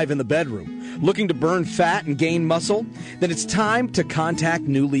and drive in the bedroom? Looking to burn fat and gain muscle? Then it's time to contact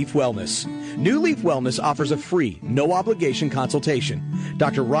New Leaf Wellness. New Leaf Wellness offers a free, no-obligation consultation.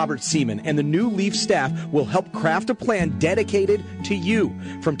 Dr. Robert Seaman and the New Leaf staff will help craft a plan dedicated to you.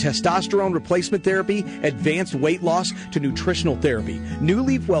 From testosterone replacement therapy, advanced weight loss, to nutritional therapy, New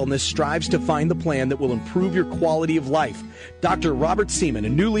Leaf Wellness strives to find the plan that will improve your quality of life. Dr. Robert Seaman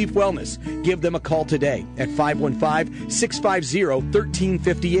and New Leaf Wellness. Give them a call today at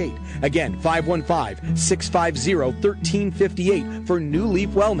 515-650-1358. Again, 515-650-1358 for New Leaf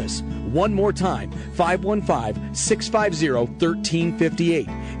Wellness. One more time,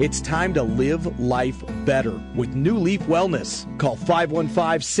 515-650-1358. It's time to live life better with New Leaf Wellness. Call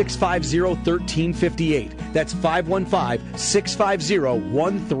 515-650-1358. That's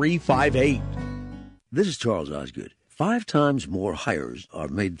 515-650-1358. This is Charles Osgood. 5 times more hires are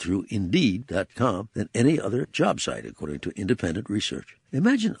made through Indeed.com than any other job site, according to independent research.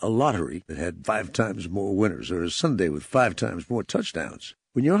 Imagine a lottery that had 5 times more winners, or a Sunday with 5 times more touchdowns.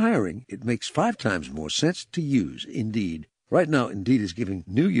 When you're hiring, it makes 5 times more sense to use Indeed. Right now, Indeed is giving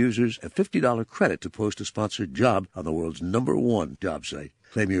new users a $50 credit to post a sponsored job on the world's #1 job site.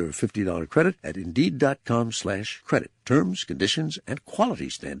 Claim your $50 credit at Indeed.com/credit. Terms, conditions, and quality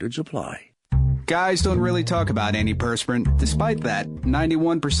standards apply. Guys don't really talk about antiperspirant. Despite that,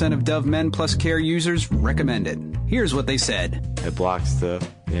 91% of Dove Men Plus Care users recommend it. Here's what they said. It blocks the,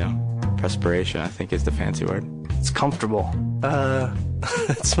 perspiration, I think is the fancy word. It's comfortable.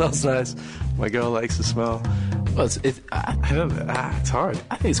 It smells nice. My girl likes the smell. Well, it's hard.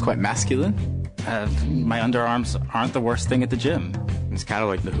 I think it's quite masculine. My underarms aren't the worst thing at the gym. It's kind of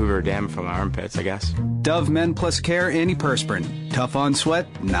like the Hoover Dam from my armpits, I guess. Dove Men Plus Care Antiperspirant. Tough on sweat,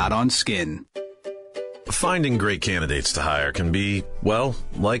 not on skin. Finding great candidates to hire can be, well,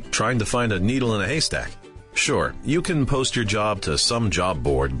 like trying to find a needle in a haystack. Sure, you can post your job to some job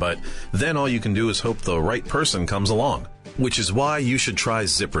board, but then all you can do is hope the right person comes along, which is why you should try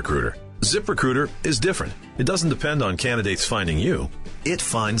ZipRecruiter. ZipRecruiter is different. It doesn't depend on candidates finding you. It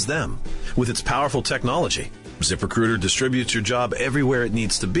finds them. With its powerful technology, ZipRecruiter distributes your job everywhere it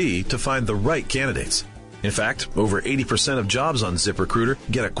needs to be to find the right candidates. In fact, over 80% of jobs on ZipRecruiter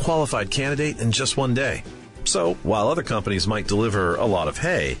get a qualified candidate in just one day. So, while other companies might deliver a lot of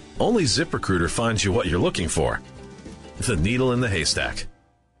hay, only ZipRecruiter finds you what you're looking for. The needle in the haystack.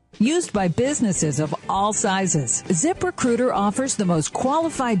 Used by businesses of all sizes, ZipRecruiter offers the most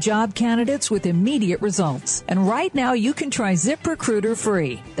qualified job candidates with immediate results. And right now you can try ZipRecruiter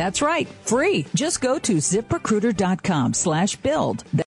free. That's right, free. Just go to ZipRecruiter.com/build.